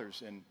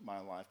fathers in my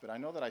life, but I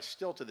know that I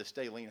still to this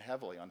day lean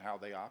heavily on how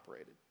they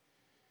operated.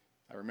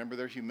 I remember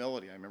their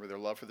humility. I remember their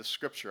love for the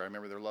Scripture. I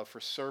remember their love for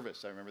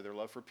service. I remember their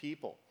love for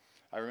people.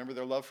 I remember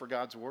their love for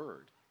God's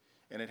Word.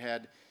 And it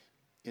had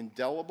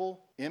indelible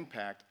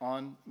impact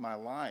on my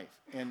life.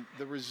 And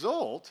the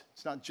result,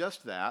 it's not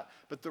just that,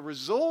 but the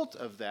result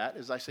of that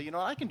is I say,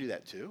 I can do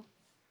that too.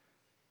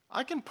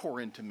 I can pour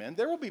into men.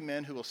 There will be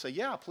men who will say,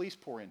 yeah, please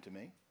pour into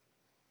me.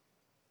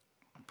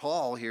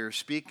 Paul here,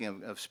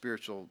 speaking of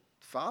spiritual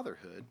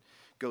fatherhood,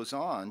 goes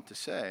on to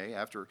say,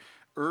 after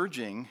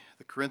urging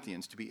the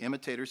Corinthians to be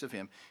imitators of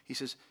him, he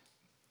says,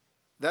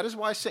 that is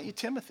why I sent you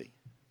Timothy.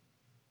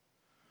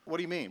 What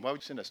do you mean? Why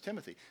would you send us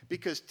Timothy?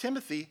 Because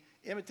Timothy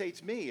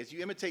imitates me. As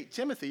you imitate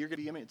Timothy, you're going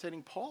to be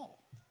imitating Paul.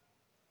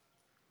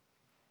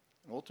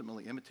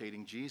 Ultimately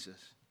imitating Jesus.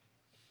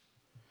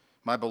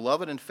 My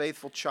beloved and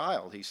faithful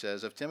child, he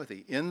says of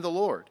Timothy, in the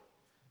Lord.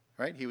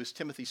 Right? He was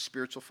Timothy's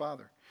spiritual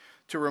father.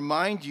 To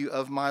remind you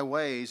of my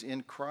ways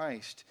in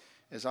Christ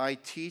as I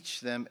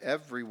teach them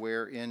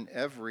everywhere in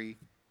every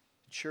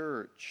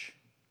church.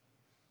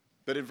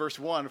 But in verse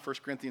 1 of 1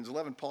 Corinthians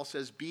 11, Paul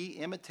says, be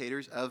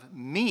imitators of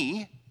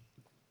me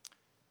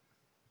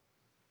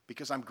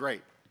because I'm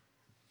great.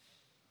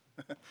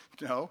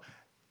 No,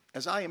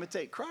 as I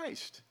imitate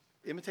Christ.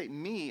 Imitate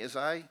me as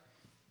I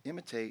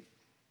imitate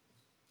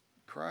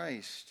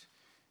Christ.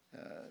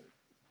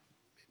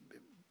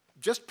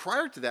 Just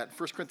prior to that,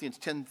 1 Corinthians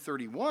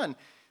 10:31,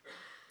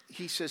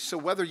 he says, so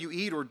whether you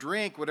eat or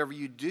drink, whatever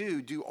you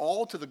do, do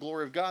all to the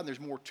glory of God. And there's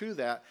more to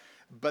that.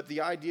 But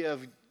the idea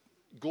of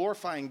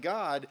glorifying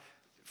God,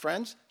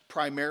 friends,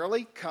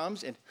 primarily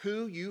comes in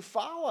who you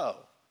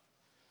follow.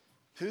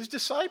 Who's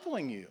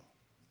discipling you?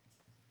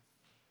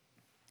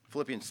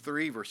 Philippians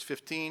 3, verse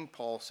 15,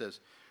 Paul says,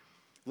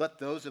 let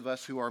those of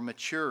us who are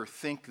mature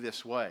think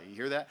this way. You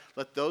hear that?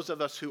 Let those of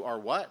us who are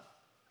what?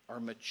 Are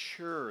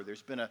mature.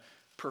 There's been a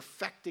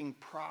perfecting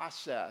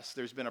process.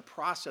 There's been a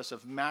process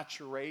of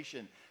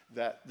maturation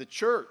that the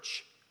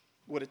church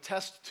would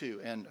attest to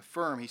and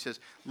affirm. He says,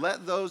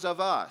 let those of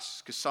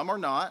us, because some are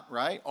not,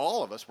 right?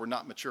 All of us were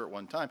not mature at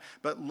one time.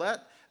 But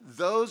let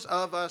those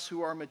of us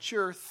who are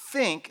mature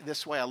think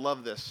this way. I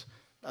love this.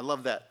 I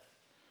love that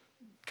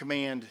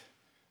command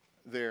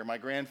there. My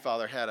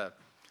grandfather had a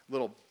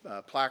little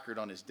placard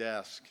on his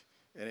desk,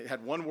 and it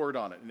had one word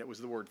on it, and it was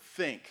the word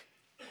think.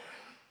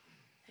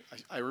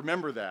 I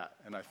remember that,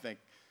 and I think,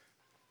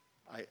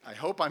 I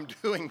hope I'm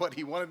doing what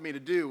he wanted me to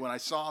do when I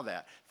saw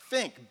that.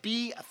 Think,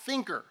 be a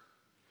thinker.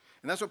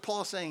 And that's what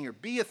Paul is saying here.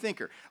 Be a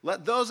thinker.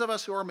 Let those of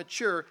us who are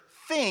mature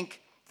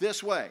think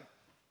this way.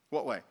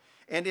 What way?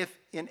 And if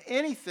in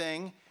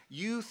anything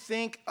you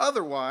think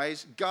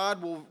otherwise,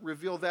 God will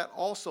reveal that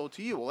also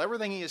to you. Well,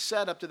 everything he has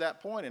said up to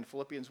that point in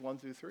Philippians 1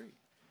 through 3.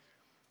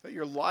 Let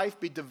your life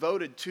be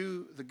devoted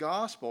to the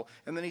gospel.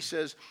 And then he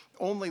says,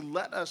 only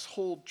let us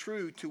hold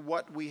true to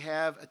what we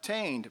have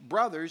attained.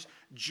 Brothers,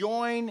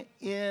 join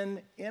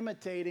in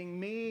imitating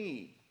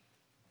me.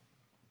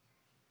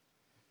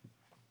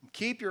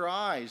 Keep your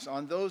eyes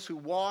on those who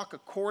walk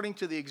according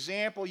to the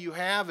example you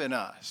have in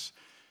us.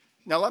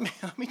 Now,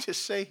 let me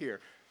just say here,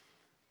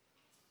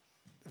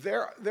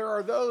 there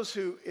are those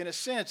who, in a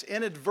sense,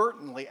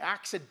 inadvertently,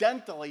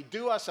 accidentally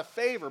do us a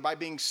favor by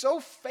being so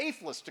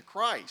faithless to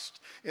Christ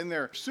in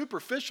their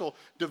superficial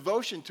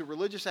devotion to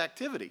religious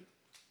activity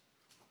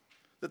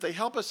that they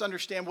help us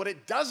understand what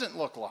it doesn't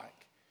look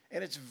like.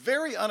 And it's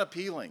very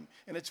unappealing,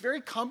 and it's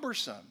very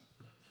cumbersome,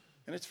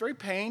 and it's very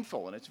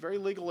painful, and it's very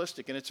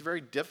legalistic, and it's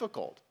very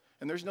difficult,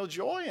 and there's no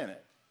joy in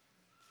it.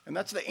 And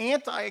that's the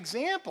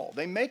anti-example.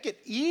 They make it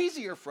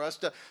easier for us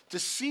to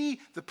see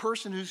the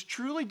person who's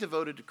truly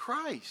devoted to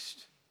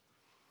Christ.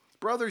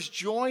 Brothers,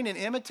 join in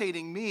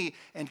imitating me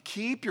and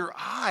keep your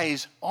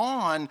eyes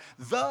on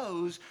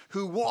those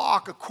who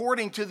walk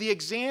according to the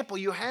example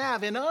you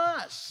have in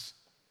us.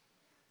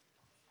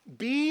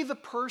 Be the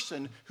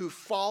person who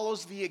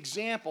follows the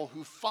example,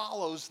 who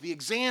follows the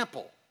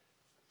example.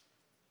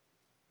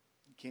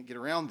 You can't get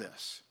around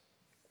this.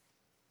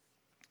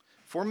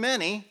 For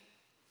many,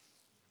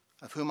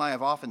 of whom I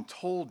have often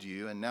told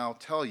you and now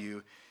tell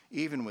you,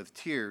 even with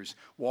tears,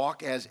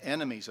 walk as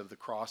enemies of the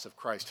cross of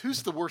Christ.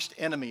 Who's the worst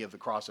enemy of the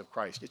cross of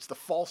Christ? It's the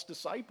false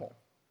disciple.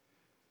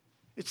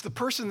 It's the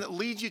person that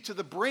leads you to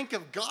the brink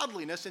of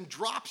godliness and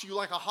drops you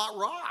like a hot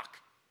rock.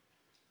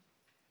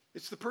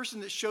 It's the person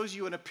that shows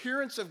you an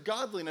appearance of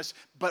godliness,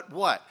 but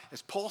what?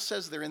 As Paul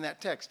says there in that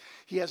text,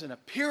 he has an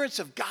appearance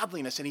of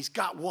godliness and he's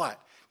got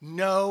what?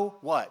 No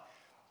what?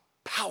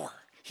 Power.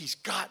 He's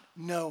got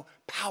no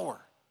power.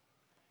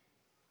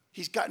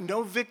 He's got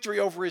no victory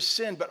over his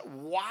sin, but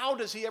wow,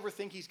 does he ever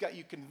think he's got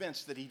you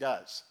convinced that he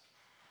does?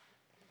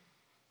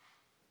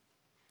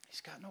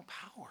 He's got no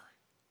power,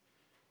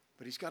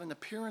 but he's got an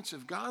appearance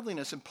of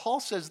godliness. And Paul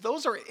says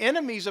those are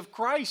enemies of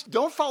Christ.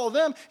 Don't follow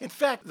them. In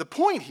fact, the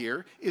point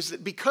here is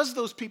that because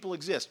those people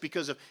exist,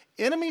 because of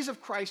enemies of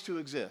Christ who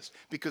exist,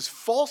 because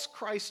false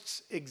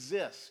Christs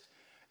exist,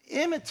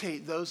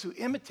 imitate those who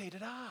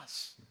imitated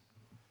us.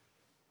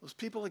 Those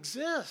people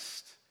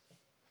exist.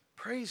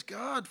 Praise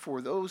God for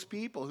those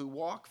people who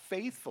walk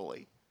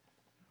faithfully.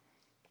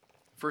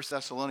 1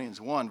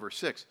 Thessalonians 1, verse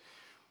 6.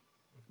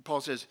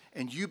 Paul says,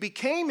 and you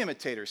became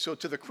imitators. So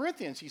to the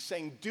Corinthians, he's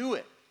saying, do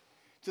it.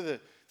 To the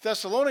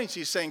Thessalonians,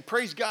 he's saying,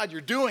 praise God,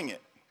 you're doing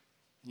it.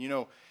 You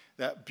know,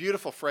 that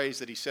beautiful phrase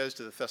that he says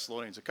to the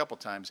Thessalonians a couple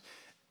times,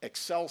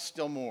 excel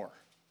still more.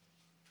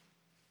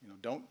 You know,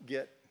 don't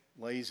get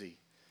lazy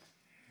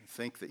and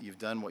think that you've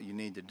done what you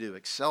need to do.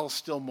 Excel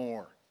still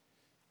more.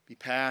 Be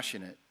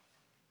passionate.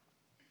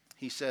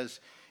 He says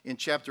in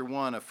chapter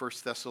 1 of 1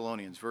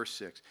 Thessalonians, verse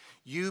 6,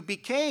 you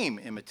became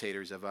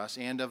imitators of us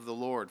and of the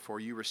Lord, for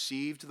you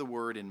received the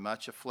word in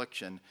much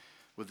affliction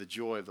with the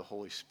joy of the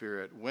Holy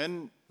Spirit.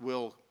 When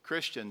will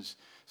Christians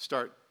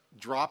start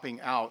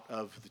dropping out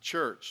of the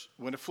church?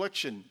 When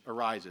affliction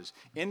arises.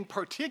 In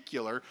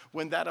particular,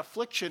 when that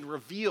affliction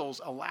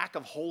reveals a lack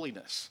of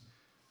holiness,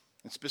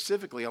 and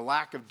specifically a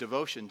lack of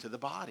devotion to the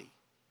body.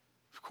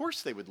 Of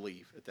course they would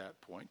leave at that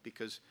point,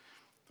 because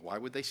why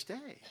would they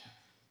stay?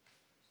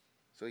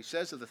 So he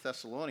says of the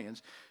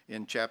Thessalonians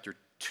in chapter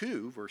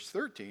 2, verse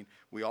 13,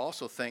 we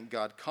also thank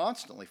God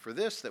constantly for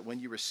this, that when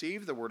you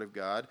received the word of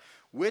God,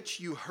 which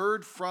you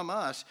heard from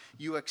us,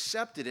 you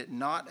accepted it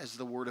not as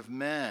the word of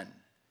men,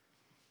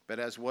 but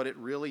as what it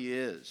really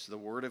is, the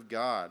word of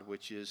God,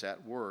 which is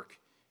at work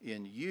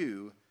in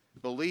you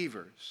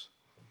believers.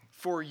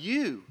 For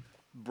you,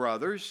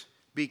 brothers,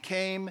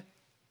 became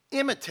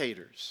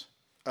imitators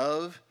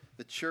of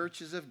the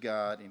churches of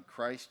God in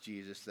Christ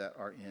Jesus that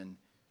are in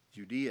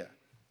Judea.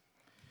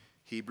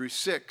 Hebrews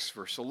 6,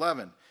 verse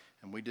 11,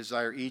 and we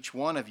desire each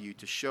one of you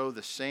to show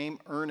the same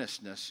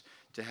earnestness,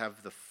 to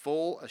have the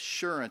full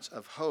assurance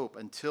of hope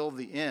until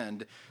the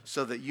end,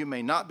 so that you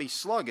may not be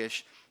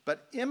sluggish,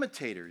 but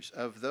imitators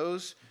of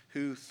those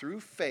who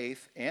through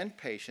faith and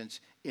patience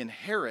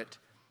inherit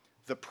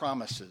the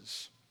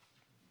promises.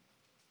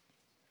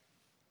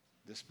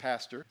 This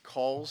pastor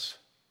calls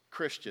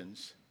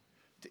Christians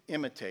to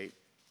imitate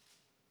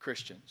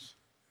Christians.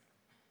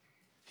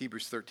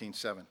 Hebrews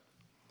 13:7.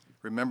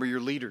 Remember your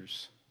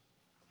leaders.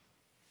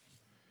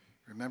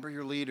 Remember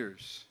your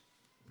leaders.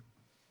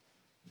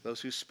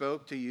 Those who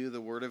spoke to you the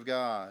word of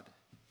God.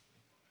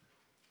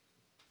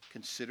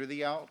 Consider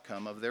the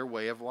outcome of their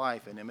way of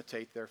life and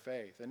imitate their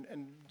faith.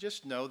 And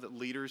just know that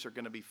leaders are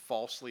going to be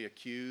falsely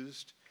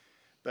accused,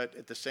 but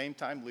at the same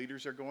time,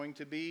 leaders are going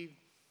to be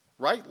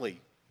rightly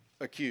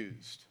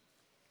accused.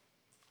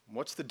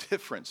 What's the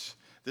difference?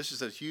 This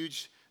is a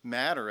huge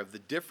matter of the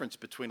difference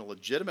between a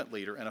legitimate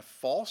leader and a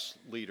false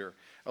leader.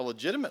 A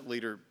legitimate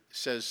leader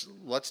says,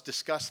 let's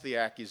discuss the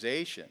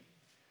accusation.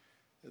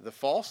 The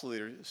false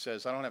leader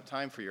says, I don't have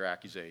time for your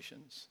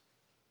accusations.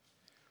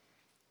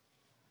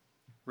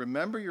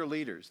 Remember your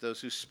leaders,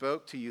 those who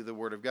spoke to you the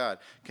word of God.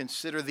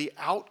 Consider the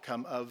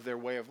outcome of their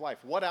way of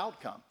life. What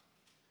outcome?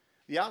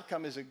 The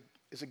outcome is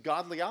a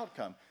godly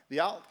outcome. The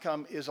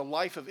outcome is a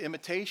life of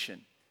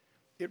imitation.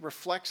 It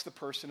reflects the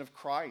person of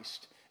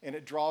Christ, and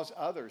it draws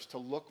others to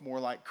look more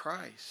like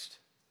Christ.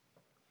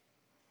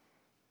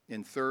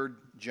 In 3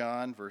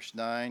 John, verse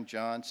 9,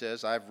 John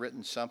says, I've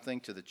written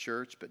something to the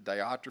church, but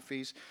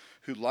Diotrephes,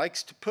 who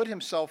likes to put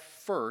himself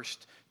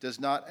first, does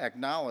not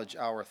acknowledge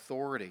our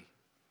authority.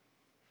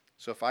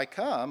 So if I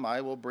come,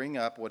 I will bring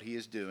up what he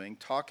is doing,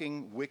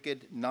 talking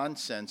wicked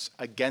nonsense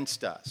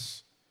against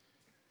us.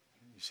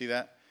 You see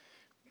that?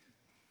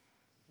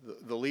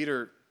 The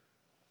leader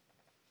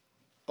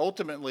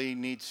ultimately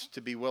needs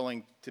to be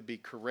willing to be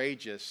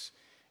courageous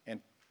and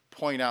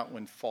point out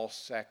when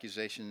false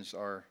accusations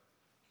are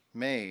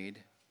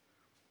made.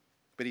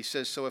 But he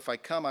says, so if I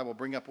come, I will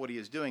bring up what he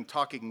is doing,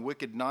 talking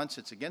wicked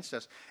nonsense against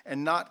us.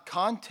 And not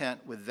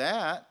content with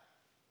that,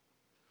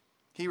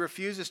 he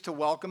refuses to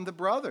welcome the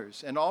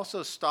brothers and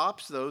also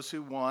stops those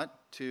who want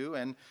to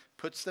and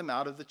puts them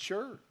out of the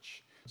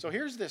church. So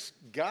here's this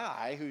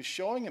guy who's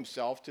showing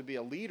himself to be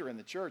a leader in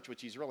the church,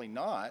 which he's really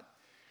not.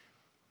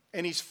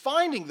 And he's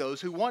finding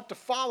those who want to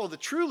follow the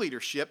true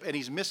leadership, and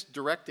he's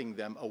misdirecting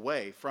them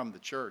away from the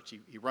church.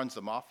 He runs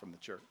them off from the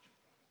church.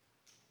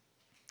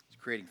 He's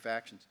creating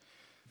factions.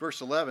 Verse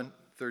 11,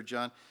 3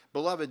 John,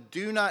 beloved,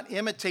 do not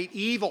imitate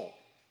evil.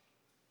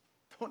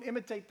 Don't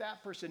imitate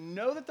that person.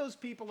 Know that those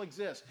people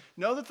exist.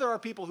 Know that there are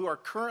people who are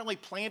currently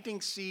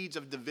planting seeds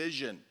of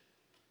division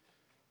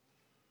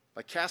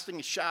by casting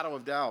a shadow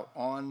of doubt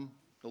on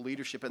the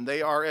leadership, and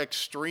they are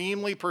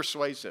extremely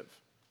persuasive.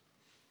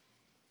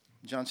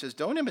 John says,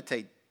 don't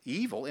imitate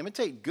evil,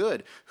 imitate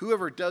good.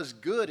 Whoever does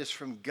good is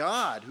from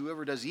God.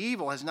 Whoever does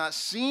evil has not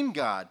seen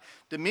God.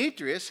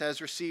 Demetrius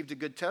has received a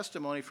good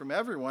testimony from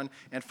everyone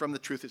and from the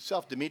truth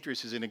itself.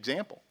 Demetrius is an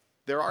example.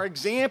 There are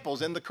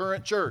examples in the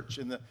current church,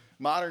 in the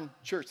modern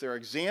church. There are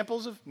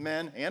examples of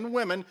men and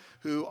women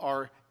who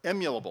are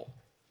emulable.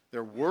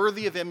 They're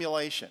worthy of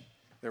emulation.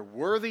 They're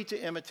worthy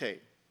to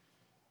imitate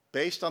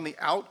based on the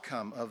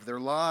outcome of their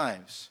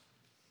lives.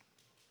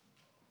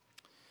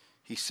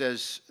 He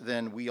says,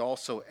 then we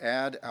also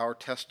add our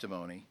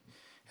testimony,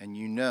 and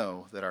you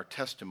know that our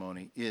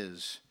testimony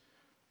is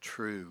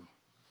true.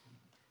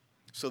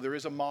 So there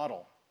is a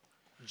model.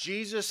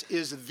 Jesus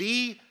is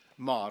the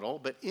model,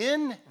 but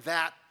in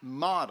that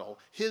model,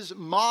 his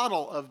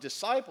model of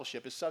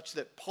discipleship is such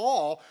that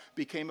Paul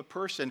became a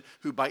person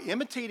who, by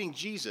imitating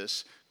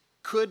Jesus,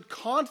 could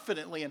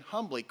confidently and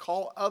humbly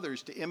call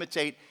others to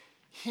imitate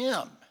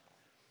him.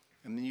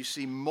 And then you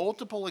see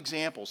multiple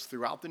examples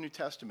throughout the New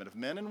Testament of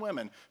men and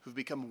women who've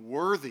become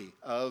worthy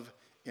of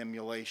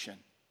emulation.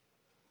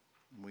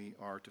 We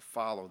are to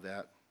follow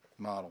that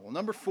model.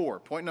 Well,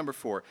 point number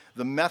four,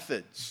 the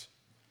methods.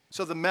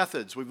 So the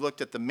methods, we've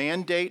looked at the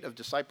mandate of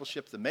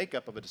discipleship, the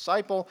makeup of a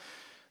disciple,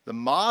 the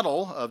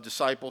model of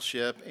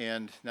discipleship,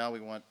 and now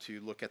we want to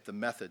look at the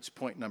methods.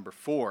 Point number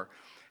four,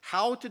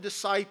 how to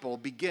disciple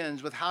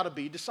begins with how to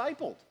be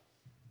discipled.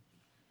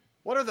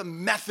 What are the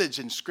methods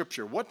in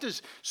Scripture? What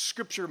does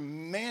Scripture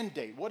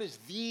mandate? What is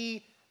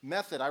the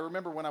method? I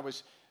remember when I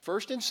was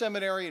first in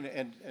seminary,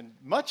 and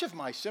much of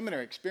my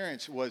seminary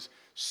experience was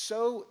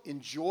so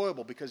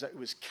enjoyable because it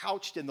was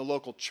couched in the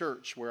local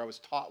church where I was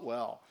taught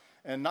well.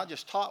 And not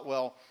just taught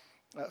well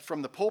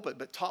from the pulpit,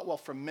 but taught well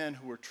from men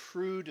who were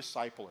true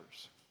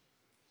disciplers.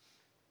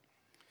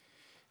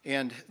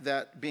 And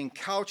that being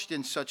couched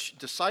in such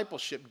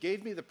discipleship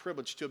gave me the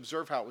privilege to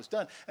observe how it was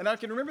done. And I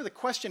can remember the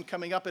question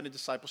coming up in a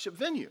discipleship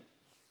venue.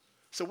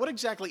 So what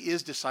exactly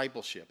is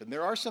discipleship? And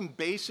there are some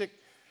basic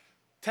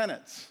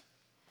tenets.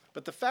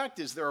 But the fact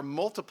is there are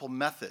multiple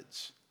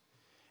methods.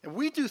 And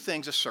we do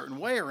things a certain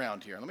way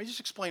around here. Let me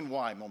just explain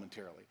why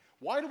momentarily.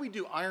 Why do we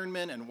do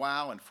Ironman and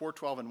WOW and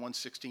 412 and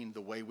 116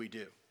 the way we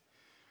do?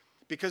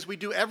 Because we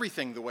do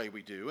everything the way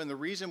we do, and the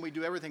reason we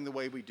do everything the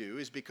way we do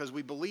is because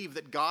we believe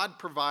that God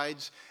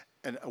provides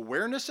an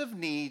awareness of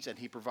needs and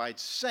he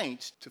provides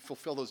saints to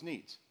fulfill those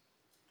needs.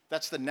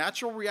 That's the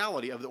natural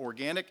reality of the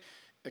organic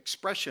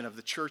expression of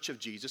the Church of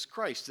Jesus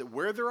Christ, that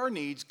where there are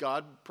needs,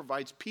 God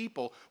provides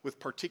people with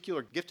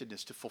particular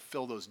giftedness to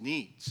fulfill those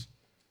needs.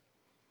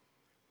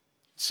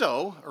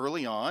 So,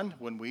 early on,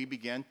 when we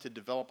began to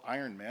develop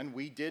Ironman,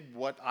 we did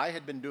what I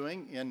had been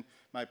doing in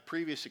my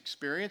previous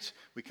experience.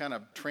 We kind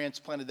of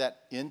transplanted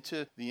that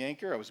into the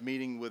Anchor. I was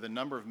meeting with a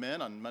number of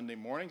men on Monday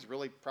mornings,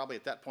 really probably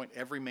at that point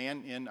every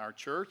man in our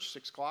church,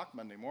 6 o'clock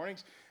Monday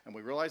mornings, and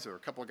we realized there were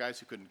a couple of guys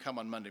who couldn't come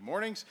on Monday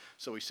mornings,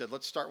 so we said,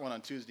 let's start one on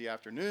Tuesday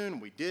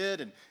afternoon. We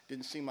did, and it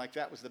didn't seem like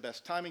that was the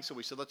best timing, so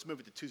we said, let's move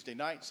it to Tuesday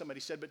night.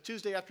 Somebody said, but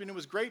Tuesday afternoon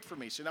was great for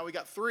me, so now we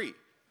got 3.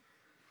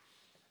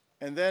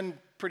 And then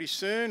pretty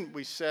soon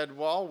we said,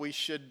 well, we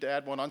should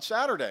add one on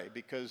Saturday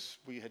because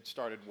we had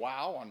started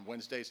WOW on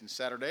Wednesdays and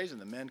Saturdays and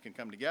the men can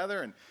come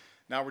together. And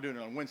now we're doing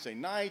it on Wednesday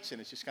nights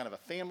and it's just kind of a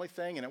family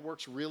thing and it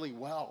works really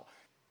well.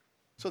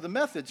 So the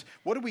methods,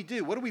 what do we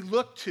do? What do we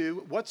look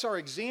to? What's our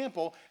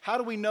example? How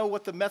do we know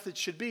what the method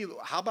should be?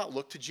 How about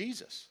look to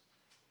Jesus?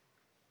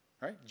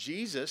 Right?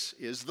 Jesus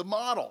is the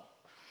model.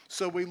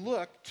 So we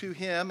look to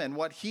him and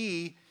what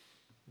he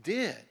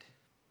did.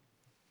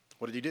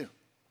 What did he do?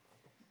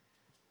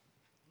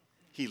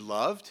 He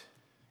loved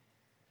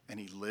and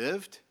he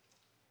lived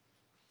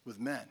with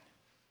men.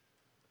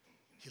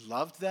 He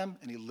loved them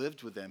and he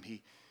lived with them.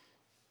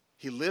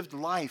 He lived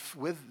life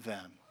with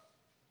them.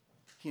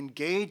 He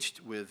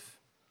engaged with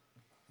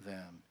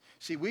them.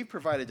 See, we've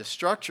provided a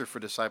structure for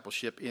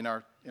discipleship in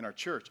our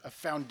church, a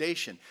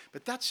foundation.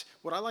 But that's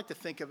what I like to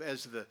think of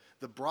as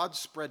the broad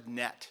spread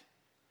net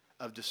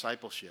of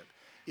discipleship.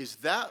 Is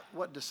that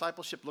what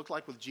discipleship looked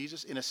like with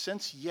Jesus? In a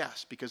sense,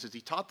 yes, because as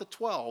he taught the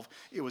 12,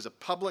 it was a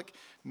public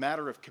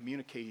matter of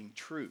communicating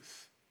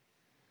truth.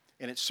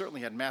 And it certainly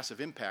had massive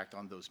impact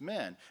on those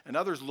men. And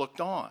others looked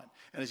on.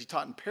 And as he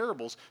taught in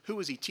parables, who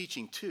was he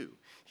teaching to?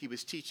 He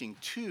was teaching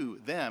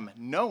to them,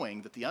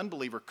 knowing that the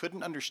unbeliever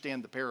couldn't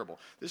understand the parable.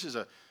 This is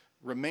a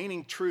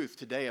remaining truth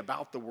today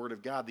about the Word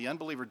of God. The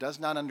unbeliever does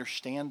not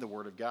understand the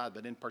Word of God,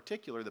 but in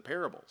particular the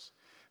parables.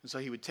 And so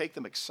he would take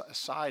them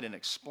aside and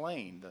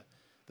explain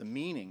the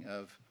meaning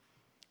of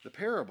the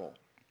parable.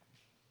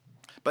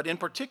 But in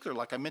particular,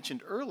 like I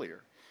mentioned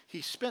earlier, he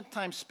spent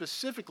time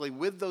specifically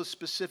with those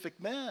specific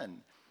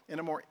men in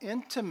a more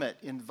intimate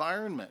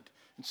environment,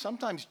 and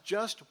sometimes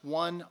just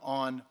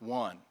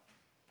one-on-one.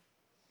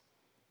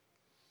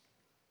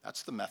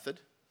 That's the method.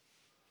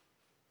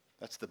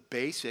 That's the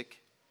basic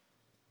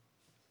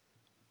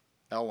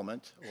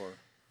element or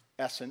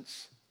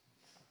essence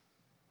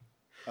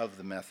of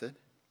the method.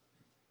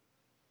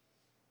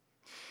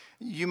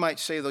 You might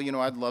say, though,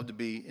 I'd love to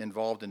be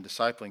involved in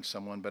discipling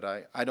someone, but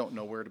I don't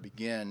know where to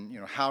begin.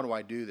 How do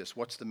I do this?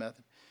 What's the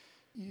method?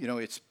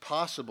 It's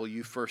possible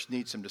you first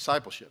need some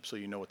discipleship so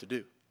you know what to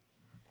do.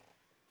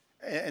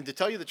 And to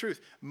tell you the truth,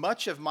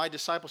 much of my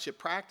discipleship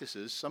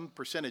practices, some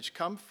percentage,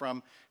 come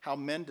from how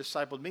men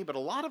discipled me, but a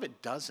lot of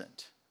it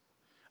doesn't.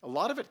 A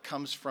lot of it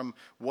comes from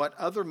what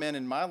other men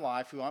in my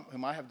life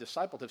whom I have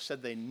discipled have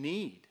said they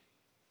need.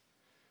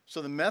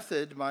 So the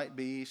method might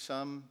be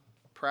some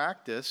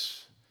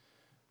practice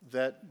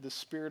that the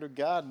Spirit of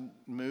God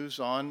moves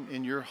on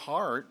in your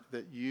heart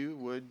that you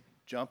would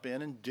jump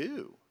in and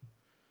do.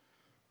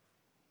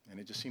 And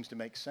it just seems to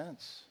make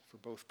sense for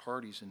both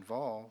parties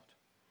involved.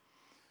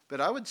 But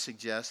I would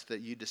suggest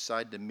that you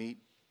decide to meet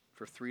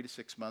for 3 to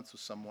 6 months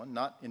with someone,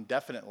 not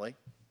indefinitely.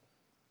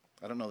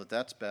 I don't know that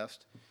that's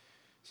best.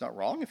 It's not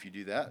wrong if you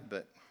do that,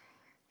 but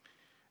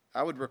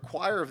I would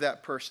require of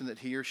that person that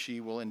he or she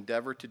will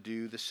endeavor to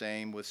do the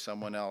same with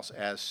someone else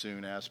as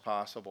soon as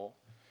possible.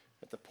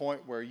 at the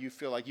point where you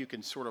feel like you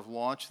can sort of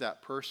launch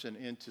that person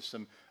into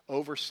some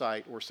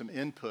oversight or some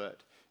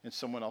input in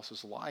someone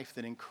else's life,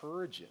 then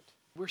encourage it.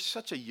 We're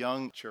such a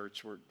young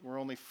church. We're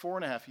only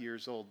 4.5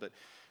 years old, but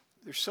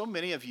there's so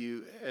many of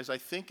you, as I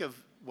think of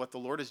what the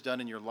Lord has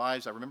done in your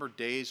lives, I remember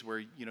days where,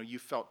 you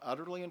felt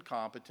utterly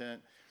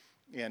incompetent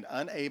and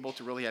unable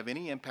to really have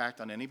any impact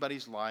on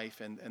anybody's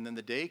life. And then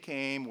the day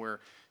came where,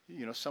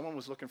 someone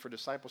was looking for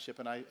discipleship,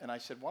 and I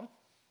said, why don't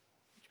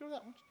you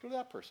go to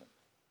that person?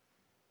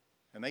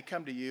 And they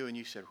come to you and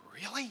you said,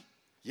 really?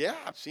 Yeah,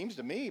 it seems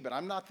to me, but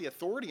I'm not the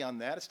authority on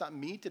that. It's not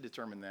me to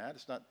determine that.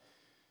 It's not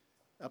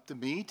up to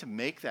me to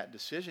make that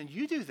decision.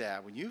 You do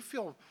that when you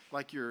feel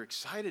like you're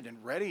excited and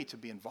ready to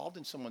be involved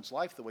in someone's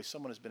life the way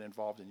someone has been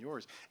involved in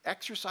yours.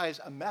 Exercise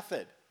a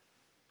method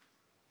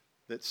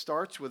that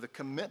starts with a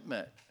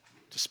commitment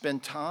to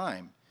spend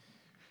time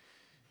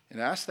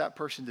and ask that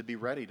person to be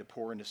ready to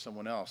pour into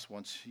someone else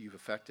once you've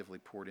effectively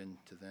poured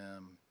into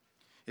them.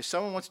 If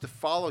someone wants to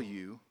follow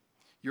you,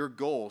 your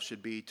goal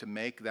should be to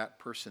make that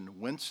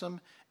person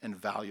winsome and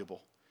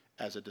valuable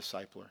as a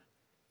discipler.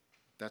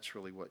 That's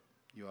really what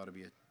you ought to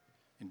be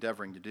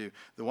endeavoring to do.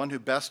 The one who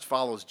best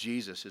follows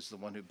Jesus is the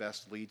one who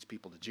best leads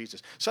people to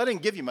Jesus. So I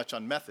didn't give you much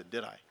on method,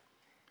 did I?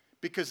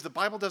 Because the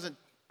Bible doesn't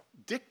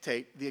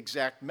dictate the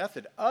exact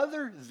method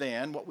other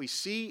than what we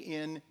see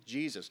in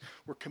Jesus.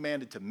 We're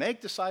commanded to make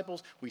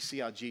disciples. We see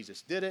how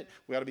Jesus did it.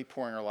 We ought to be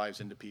pouring our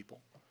lives into people.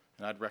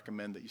 And I'd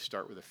recommend that you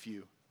start with a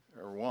few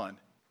or one.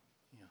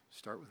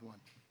 Start with one.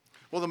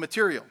 Well, the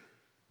material.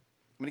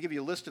 I'm going to give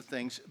you a list of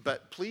things,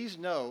 but please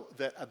know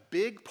that a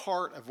big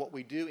part of what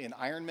we do in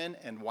Ironman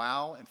and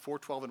WOW and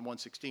 412 and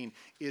 116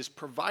 is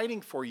providing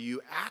for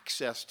you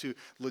access to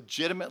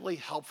legitimately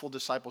helpful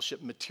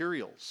discipleship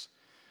materials.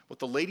 What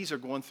the ladies are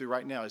going through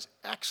right now is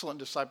excellent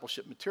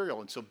discipleship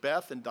material. And so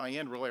Beth and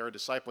Diane really are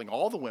discipling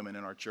all the women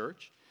in our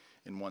church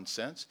in one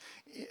sense.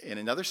 In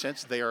another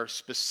sense, they are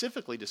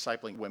specifically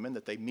discipling women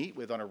that they meet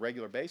with on a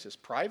regular basis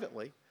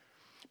privately.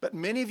 But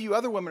many of you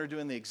other women are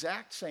doing the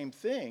exact same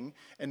thing,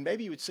 and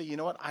maybe you would say, you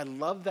know what, I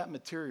love that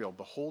material,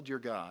 Behold Your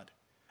God.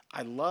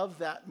 I love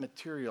that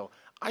material.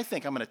 I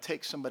think I'm going to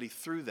take somebody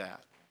through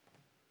that.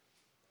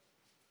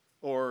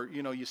 Or,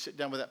 you sit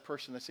down with that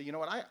person and say, you know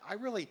what, I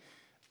really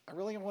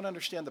want to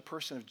understand the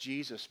person of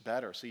Jesus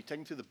better. So you take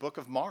them through the book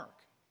of Mark.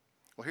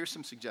 Well, here's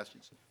some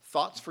suggestions.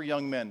 Thoughts for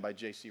Young Men by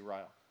J.C.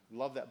 Ryle.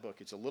 Love that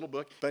book. It's a little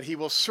book, but he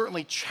will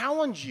certainly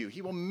challenge you.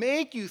 He will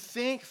make you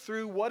think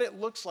through what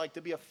it looks like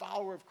to be a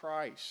follower of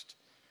Christ.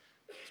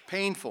 It's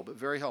painful, but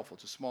very helpful.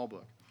 It's a small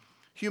book.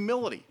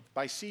 Humility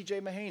by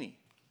C.J. Mahaney.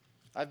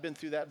 I've been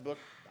through that book,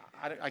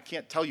 I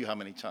can't tell you how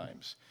many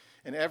times.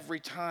 And every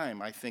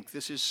time I think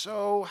this is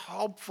so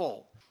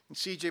helpful. And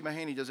C.J.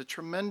 Mahaney does a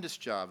tremendous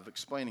job of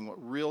explaining what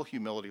real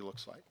humility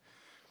looks like.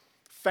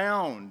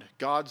 Found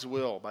God's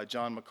Will by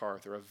John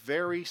MacArthur, a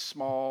very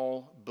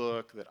small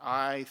book that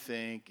I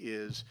think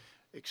is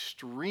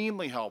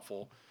extremely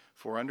helpful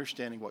for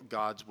understanding what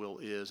God's will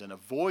is and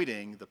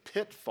avoiding the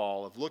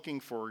pitfall of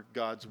looking for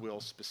God's will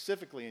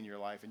specifically in your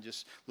life and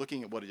just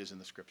looking at what it is in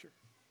the Scripture.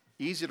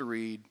 Easy to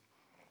read,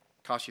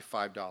 costs you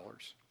 $5.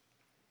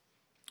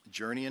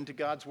 Journey into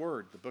God's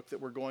Word, the book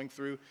that we're going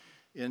through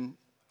in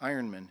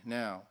Ironman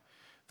now.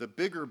 The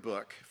bigger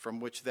book, from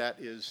which that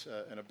is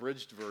an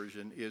abridged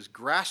version, is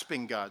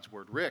Grasping God's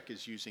Word. Rick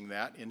is using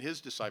that in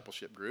his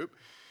discipleship group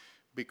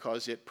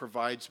because it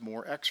provides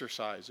more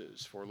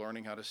exercises for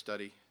learning how to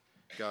study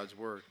God's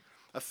Word.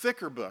 A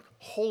thicker book,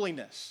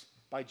 Holiness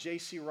by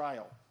J.C.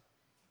 Ryle.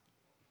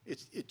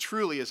 It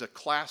truly is a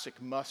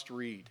classic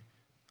must-read,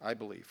 I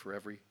believe, for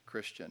every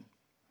Christian.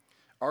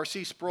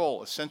 R.C.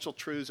 Sproul, Essential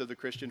Truths of the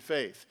Christian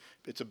Faith.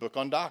 It's a book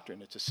on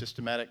doctrine. It's a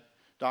systematic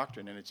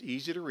doctrine, and it's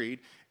easy to read.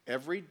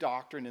 Every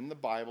doctrine in the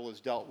Bible is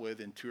dealt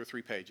with in 2 or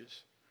 3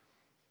 pages.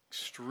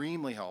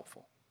 Extremely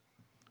helpful.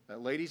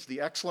 Ladies,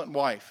 The Excellent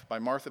Wife by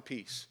Martha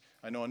Peace.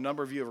 I know a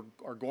number of you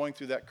are going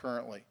through that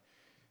currently.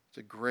 It's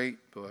a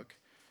great book.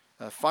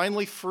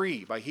 Finally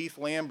Free by Heath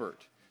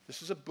Lambert.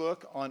 This is a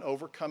book on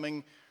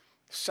overcoming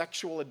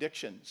sexual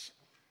addictions,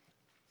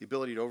 the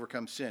ability to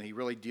overcome sin. He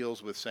really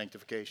deals with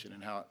sanctification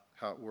and how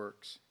it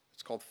works.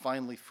 It's called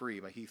Finally Free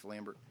by Heath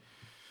Lambert.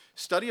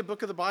 Study a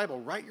book of the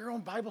Bible. Write your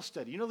own Bible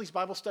study. You know these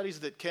Bible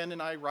studies that Ken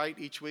and I write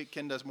each week?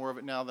 Ken does more of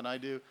it now than I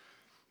do.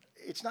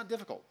 It's not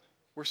difficult.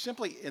 We're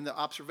simply in the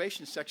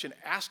observation section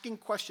asking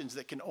questions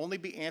that can only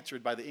be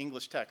answered by the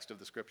English text of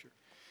the Scripture.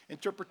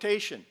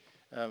 Interpretation.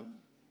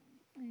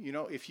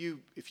 If you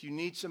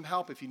need some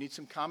help, if you need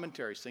some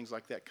commentaries, things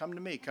like that, come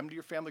to me. Come to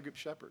your family group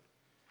shepherd.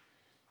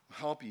 I'll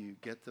help you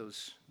get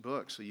those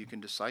books so you can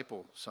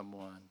disciple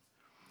someone.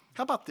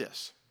 How about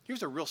this?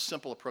 Here's a real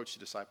simple approach to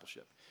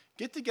discipleship.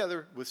 Get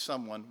together with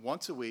someone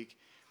once a week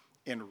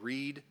and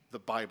read the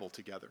Bible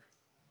together.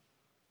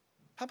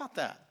 How about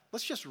that?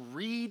 Let's just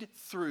read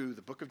through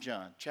the book of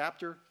John,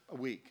 chapter a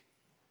week.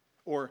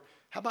 Or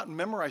how about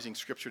memorizing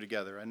Scripture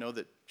together? I know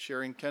that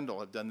Sherry and Kendall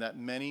have done that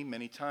many,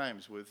 many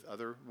times with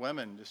other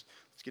women. Let's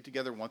get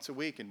together once a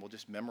week and we'll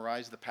just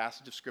memorize the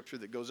passage of Scripture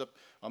that goes up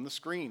on the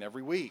screen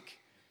every week.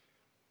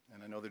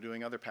 And I know they're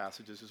doing other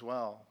passages as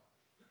well.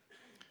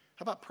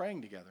 How about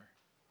praying together?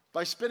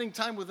 By spending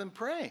time with them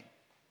praying.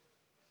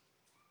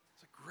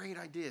 It's a great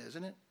idea,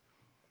 isn't it?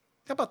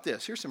 How about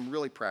this? Here's some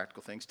really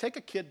practical things. Take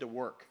a kid to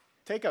work.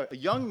 Take a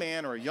young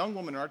man or a young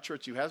woman in our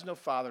church who has no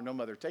father, no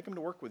mother. Take them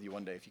to work with you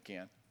one day if you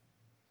can.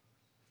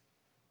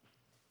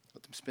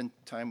 Let them spend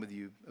time with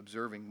you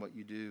observing what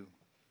you do.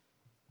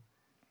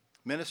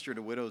 Minister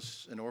to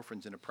widows and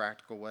orphans in a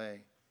practical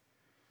way.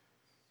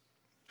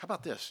 How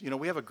about this?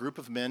 We have a group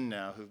of men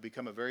now who've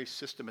become a very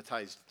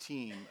systematized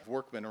team of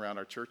workmen around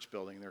our church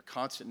building. They're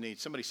constant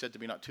needs. Somebody said to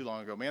me not too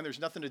long ago, man, there's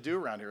nothing to do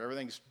around here.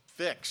 Everything's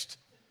fixed.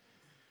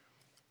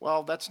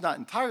 Well, that's not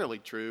entirely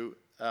true,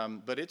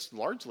 but it's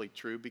largely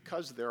true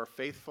because there are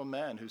faithful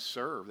men who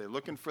serve. They're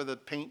looking for the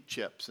paint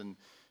chips and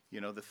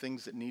the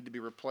things that need to be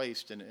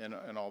replaced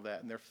and all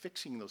that. And they're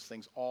fixing those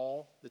things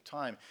all the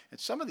time. And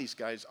some of these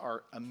guys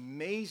are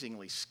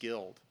amazingly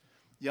skilled.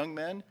 Young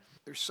men,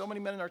 there's so many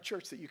men in our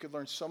church that you could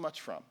learn so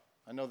much from.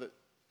 I know that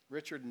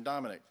Richard and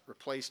Dominic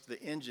replaced the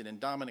engine in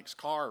Dominic's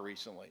car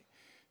recently.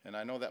 And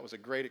I know that was a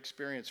great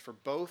experience for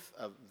both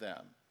of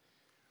them.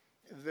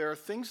 There are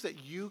things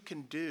that you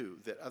can do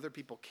that other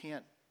people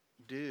can't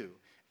do.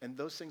 And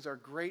those things are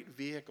great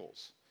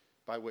vehicles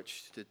by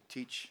which to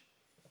teach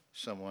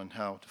someone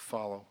how to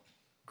follow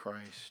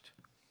Christ.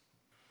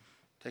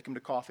 Take them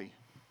to coffee.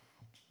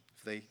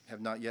 If they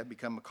have not yet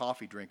become a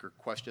coffee drinker,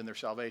 question their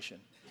salvation.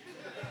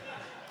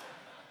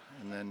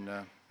 And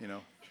then,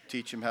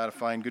 teach them how to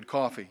find good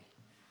coffee.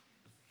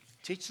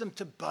 Teach them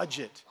to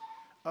budget.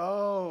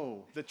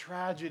 Oh, the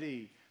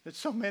tragedy that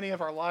so many of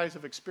our lives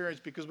have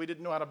experienced because we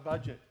didn't know how to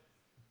budget.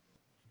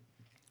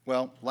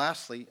 Well,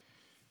 lastly,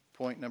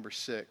 point number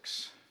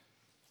 6,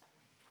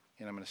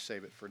 and I'm going to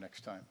save it for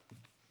next time.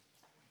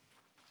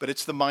 But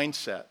it's the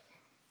mindset.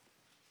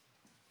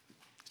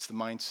 It's the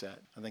mindset.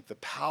 I think the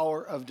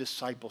power of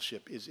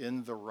discipleship is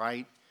in the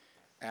right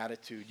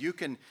attitude. You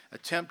can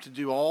attempt to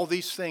do all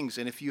these things,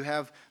 and if you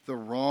have the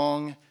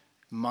wrong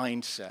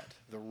mindset,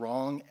 the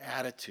wrong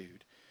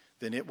attitude,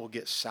 then it will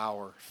get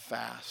sour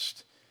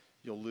fast.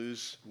 You'll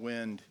lose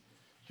wind.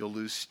 You'll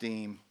lose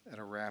steam at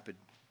a rapid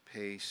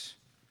pace.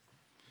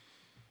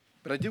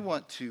 But I do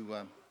want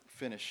to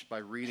finish by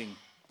reading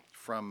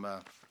from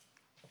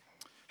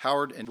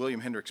Howard and William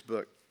Hendricks'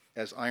 book,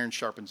 As Iron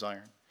Sharpens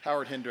Iron.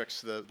 Howard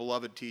Hendricks, the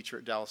beloved teacher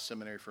at Dallas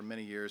Seminary for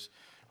many years,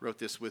 wrote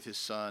this with his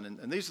son.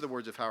 And these are the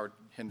words of Howard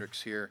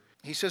Hendricks here.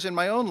 He says, in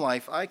my own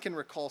life, I can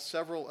recall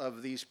several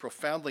of these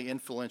profoundly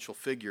influential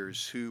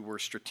figures who were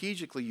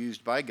strategically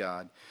used by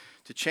God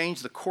to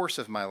change the course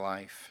of my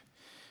life.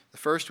 The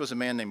first was a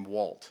man named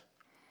Walt.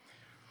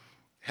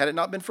 Had it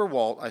not been for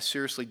Walt, I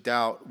seriously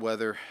doubt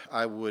whether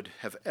I would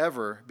have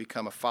ever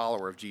become a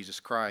follower of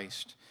Jesus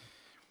Christ.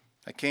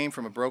 I came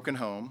from a broken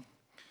home.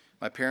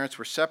 My parents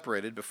were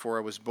separated before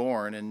I was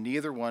born, and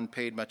neither one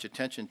paid much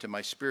attention to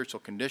my spiritual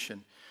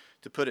condition.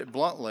 To put it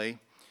bluntly,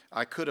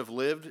 I could have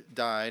lived,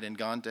 died, and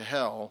gone to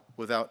hell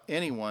without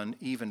anyone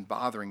even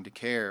bothering to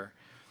care.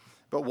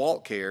 But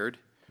Walt cared.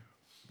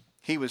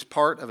 He was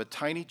part of a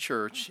tiny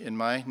church in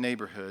my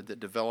neighborhood that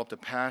developed a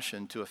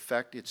passion to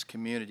affect its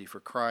community for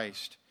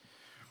Christ.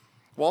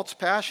 Walt's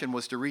passion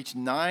was to reach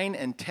 9-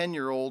 and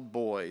 10-year-old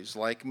boys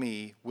like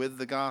me with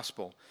the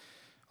gospel.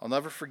 I'll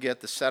never forget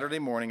the Saturday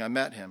morning I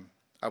met him.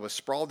 I was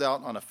sprawled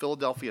out on a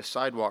Philadelphia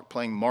sidewalk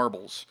playing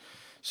marbles.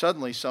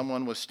 Suddenly,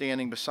 someone was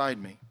standing beside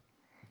me.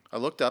 I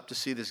looked up to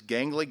see this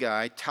gangly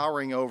guy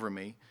towering over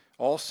me,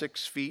 all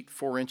 6 feet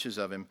 4 inches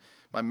of him.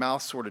 My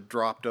mouth sort of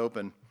dropped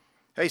open.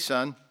 Hey,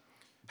 son,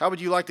 how would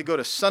you like to go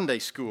to Sunday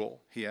school?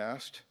 He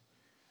asked.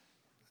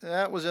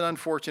 That was an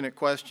unfortunate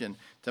question.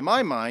 To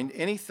my mind,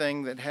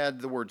 anything that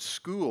had the word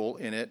school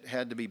in it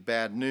had to be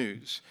bad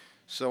news.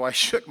 So I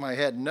shook my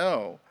head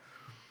no.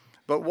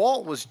 But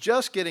Walt was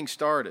just getting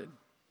started.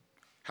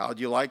 How'd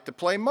you like to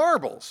play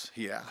marbles?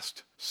 He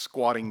asked,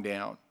 squatting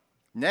down.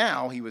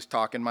 Now he was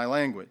talking my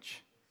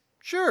language.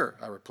 Sure,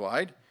 I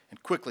replied,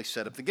 and quickly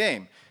set up the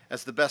game.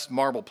 As the best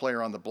marble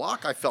player on the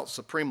block, I felt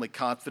supremely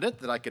confident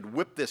that I could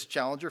whip this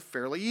challenger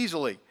fairly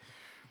easily.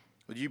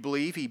 Would you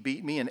believe he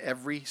beat me in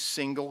every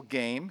single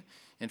game?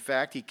 In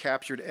fact, he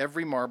captured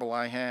every marble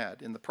I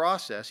had. In the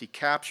process, he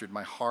captured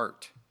my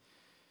heart.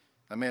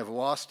 I may have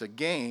lost a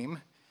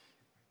game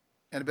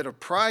and a bit of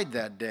pride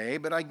that day,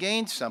 but I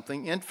gained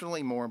something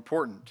infinitely more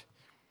important,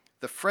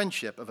 the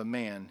friendship of a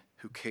man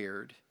who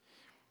cared,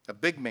 a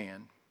big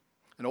man,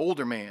 an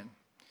older man,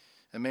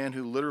 a man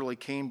who literally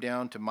came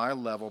down to my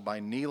level by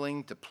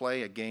kneeling to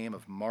play a game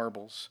of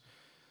marbles.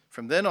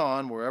 From then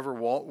on, wherever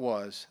Walt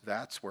was,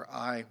 that's where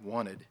I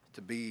wanted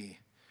to be.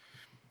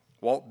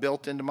 Walt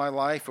built into my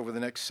life over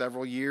the next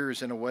several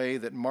years in a way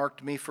that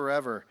marked me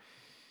forever.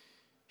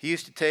 He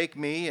used to take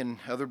me and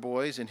other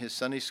boys in his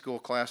Sunday school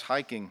class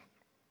hiking.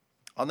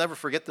 I'll never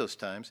forget those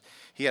times.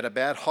 He had a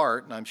bad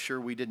heart, and I'm sure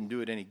we didn't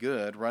do it any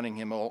good, running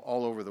him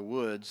all over the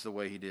woods the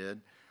way he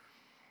did.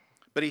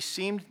 But he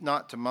seemed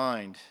not to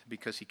mind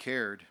because he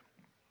cared.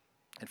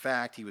 In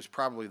fact, he was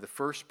probably the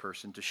first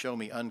person to show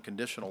me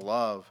unconditional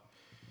love.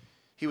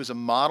 He was a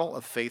model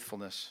of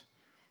faithfulness.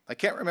 I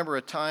can't remember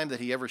a time that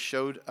he ever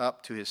showed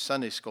up to his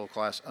Sunday school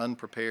class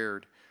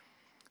unprepared.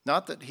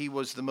 Not that he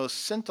was the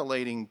most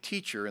scintillating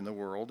teacher in the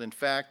world. In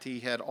fact, he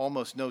had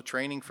almost no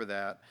training for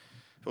that.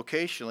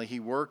 Vocationally, he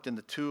worked in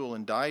the tool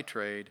and die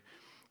trade,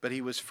 but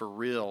he was for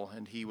real,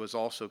 and he was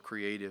also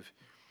creative.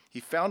 He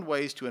found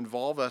ways to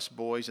involve us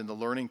boys in the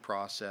learning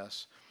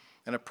process,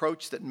 an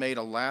approach that made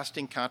a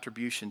lasting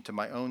contribution to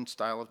my own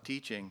style of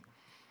teaching.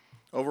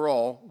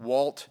 Overall,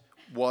 Walt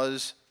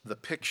was the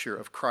picture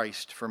of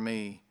Christ for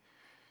me.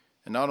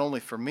 And not only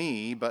for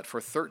me, but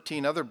for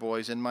 13 other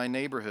boys in my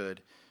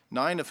neighborhood,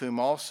 9 of whom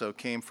also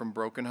came from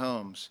broken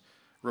homes.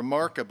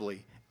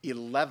 Remarkably,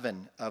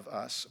 11 of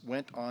us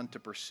went on to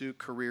pursue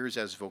careers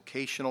as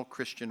vocational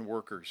Christian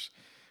workers,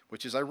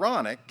 which is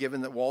ironic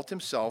given that Walt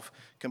himself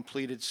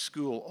completed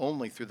school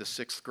only through the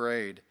 6th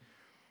grade.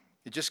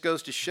 It just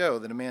goes to show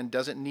that a man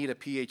doesn't need a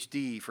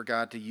PhD for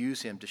God to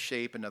use him to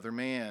shape another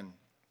man.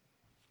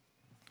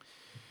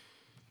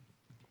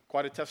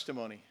 Quite a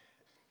testimony.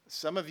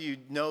 Some of you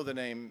know the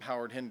name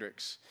Howard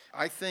Hendricks.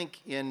 I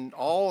think in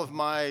all of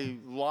my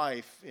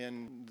life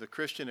in the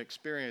Christian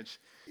experience,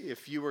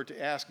 if you were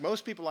to ask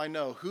most people I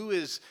know, who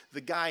is the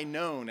guy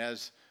known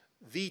as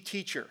the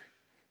teacher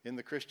in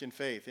the Christian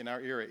faith in our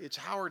era, it's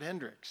Howard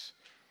Hendricks.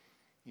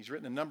 He's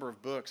written a number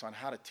of books on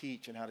how to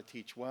teach and how to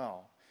teach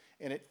well.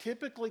 And it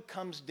typically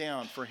comes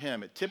down for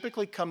him,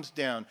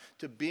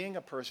 to being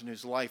a person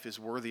whose life is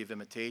worthy of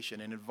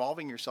imitation and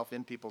involving yourself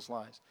in people's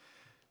lives.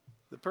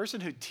 The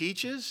person who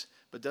teaches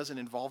but doesn't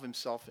involve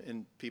himself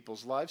in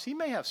people's lives, he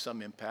may have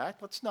some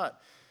impact. Let's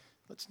not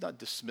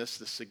dismiss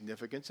the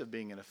significance of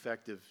being an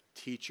effective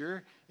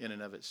teacher in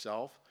and of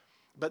itself.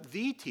 But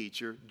the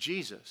teacher,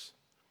 Jesus,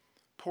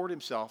 poured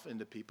himself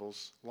into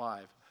people's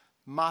lives.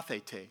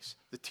 Mathetes,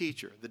 the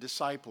teacher, the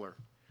discipler,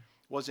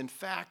 was in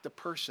fact the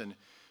person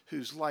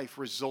whose life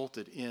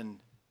resulted in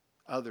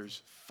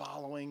others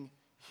following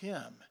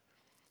him,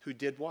 who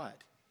did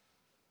what?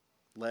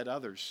 Led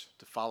others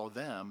to follow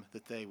them,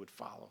 that they would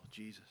follow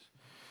Jesus.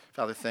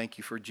 Father, thank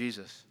you for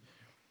Jesus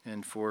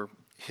and for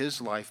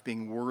his life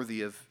being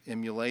worthy of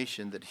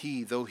emulation, that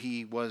he, though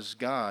he was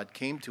God,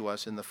 came to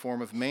us in the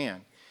form of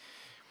man.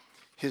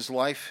 His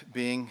life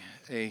being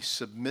a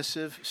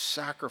submissive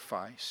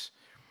sacrifice,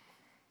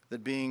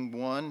 that being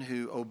one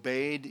who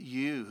obeyed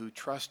you, who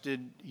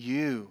trusted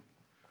you,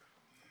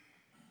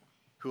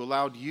 who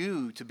allowed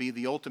you to be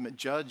the ultimate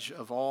judge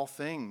of all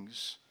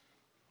things.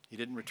 He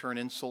didn't return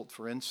insult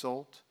for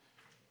insult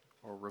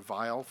or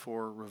revile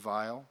for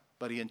revile,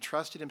 but he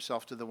entrusted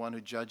himself to the one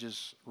who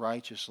judges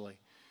righteously.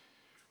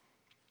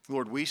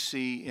 Lord, we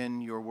see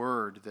in your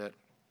word that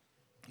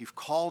you've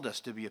called us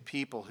to be a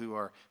people who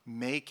are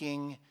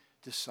making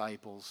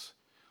disciples.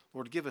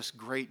 Lord, give us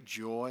great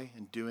joy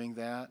in doing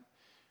that.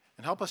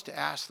 And help us to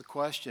ask the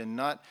question,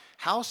 not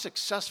how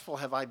successful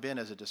have I been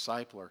as a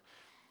discipler,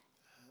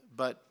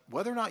 but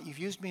whether or not you've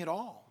used me at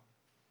all.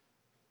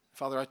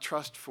 Father, I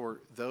trust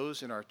for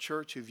those in our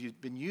church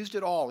who've been used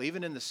at all,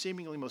 even in the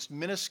seemingly most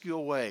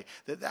minuscule way,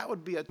 that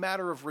would be a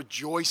matter of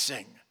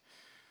rejoicing,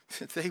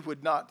 that they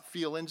would not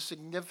feel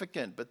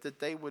insignificant, but that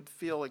they would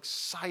feel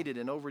excited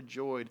and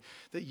overjoyed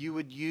that you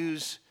would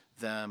use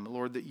them,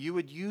 Lord, that you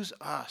would use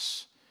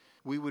us.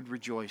 We would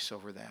rejoice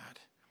over that.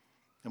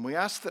 And we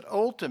ask that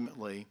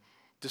ultimately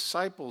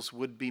disciples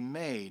would be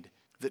made,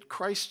 that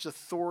Christ's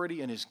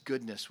authority and his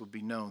goodness would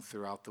be known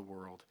throughout the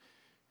world.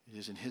 It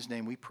is in his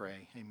name we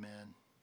pray. Amen.